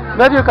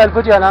 Maybe you can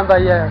put your number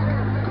here.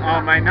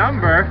 My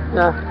number?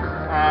 Yeah.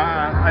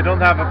 I don't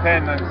have a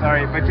pen, I'm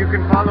sorry, but you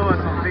can follow us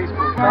on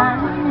Facebook.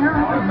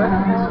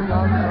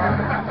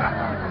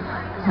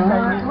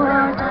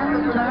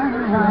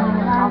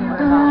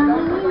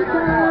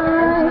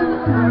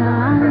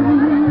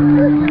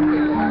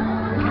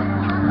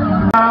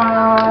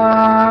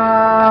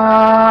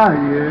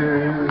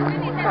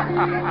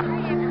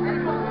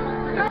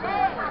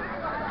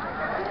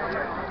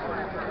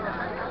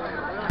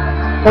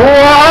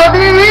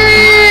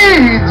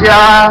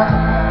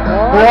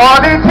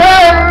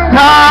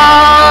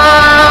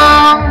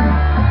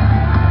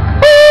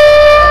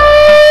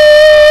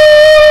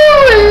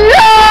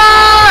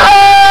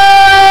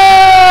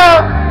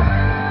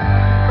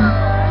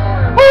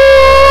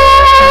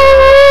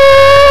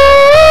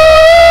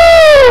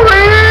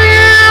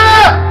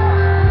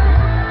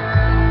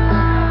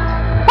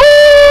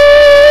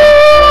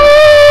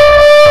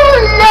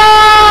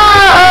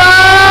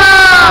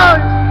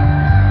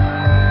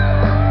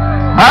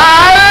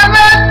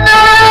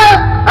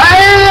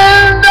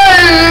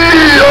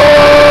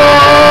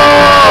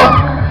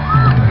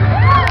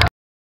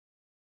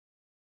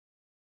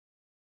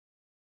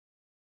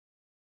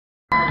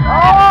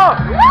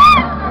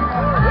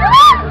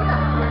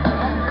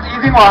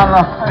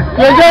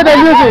 You enjoy the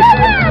music?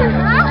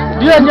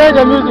 Do you enjoy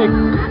the music?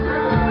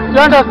 Do you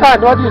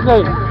understand what you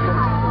say?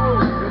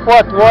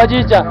 What? 我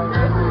去讲。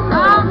他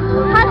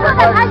说的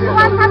他喜欢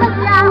他的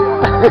家。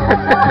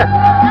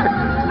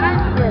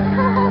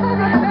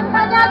大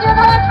家觉得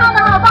他唱的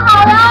好不好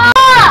呀？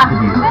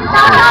掌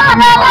声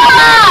欢迎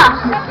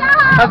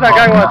！That's the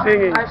guy who was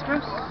singing.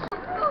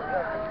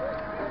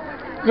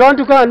 You want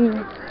to go and...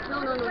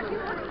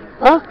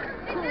 No. Huh?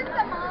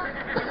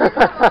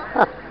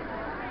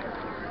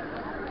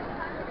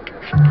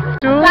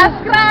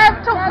 Subscribe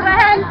to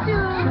friends.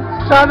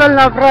 Travel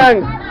La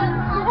France.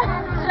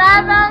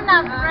 Travel La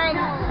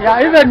France.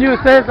 Yeah, even you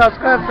say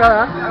subscribe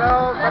to...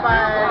 Hello,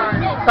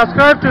 bye-bye.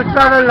 Subscribe to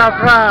Travel La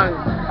France.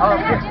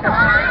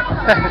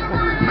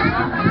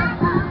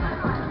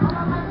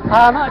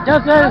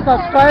 Just say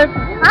subscribe.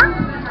 Huh?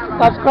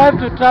 Subscribe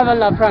to Travel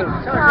La France.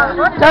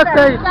 What Just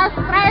say it.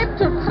 Subscribe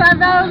to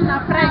Travel La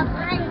France.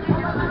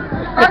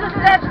 What is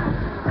that?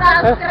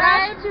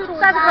 Subscribe to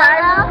Travel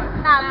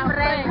La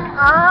France.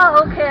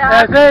 Oh, okay.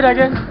 Say it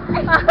again.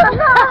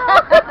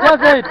 Just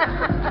say it.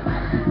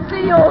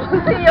 See you.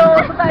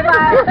 Bye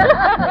bye.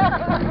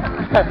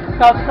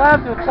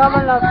 Subscribe to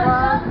Travel La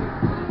France.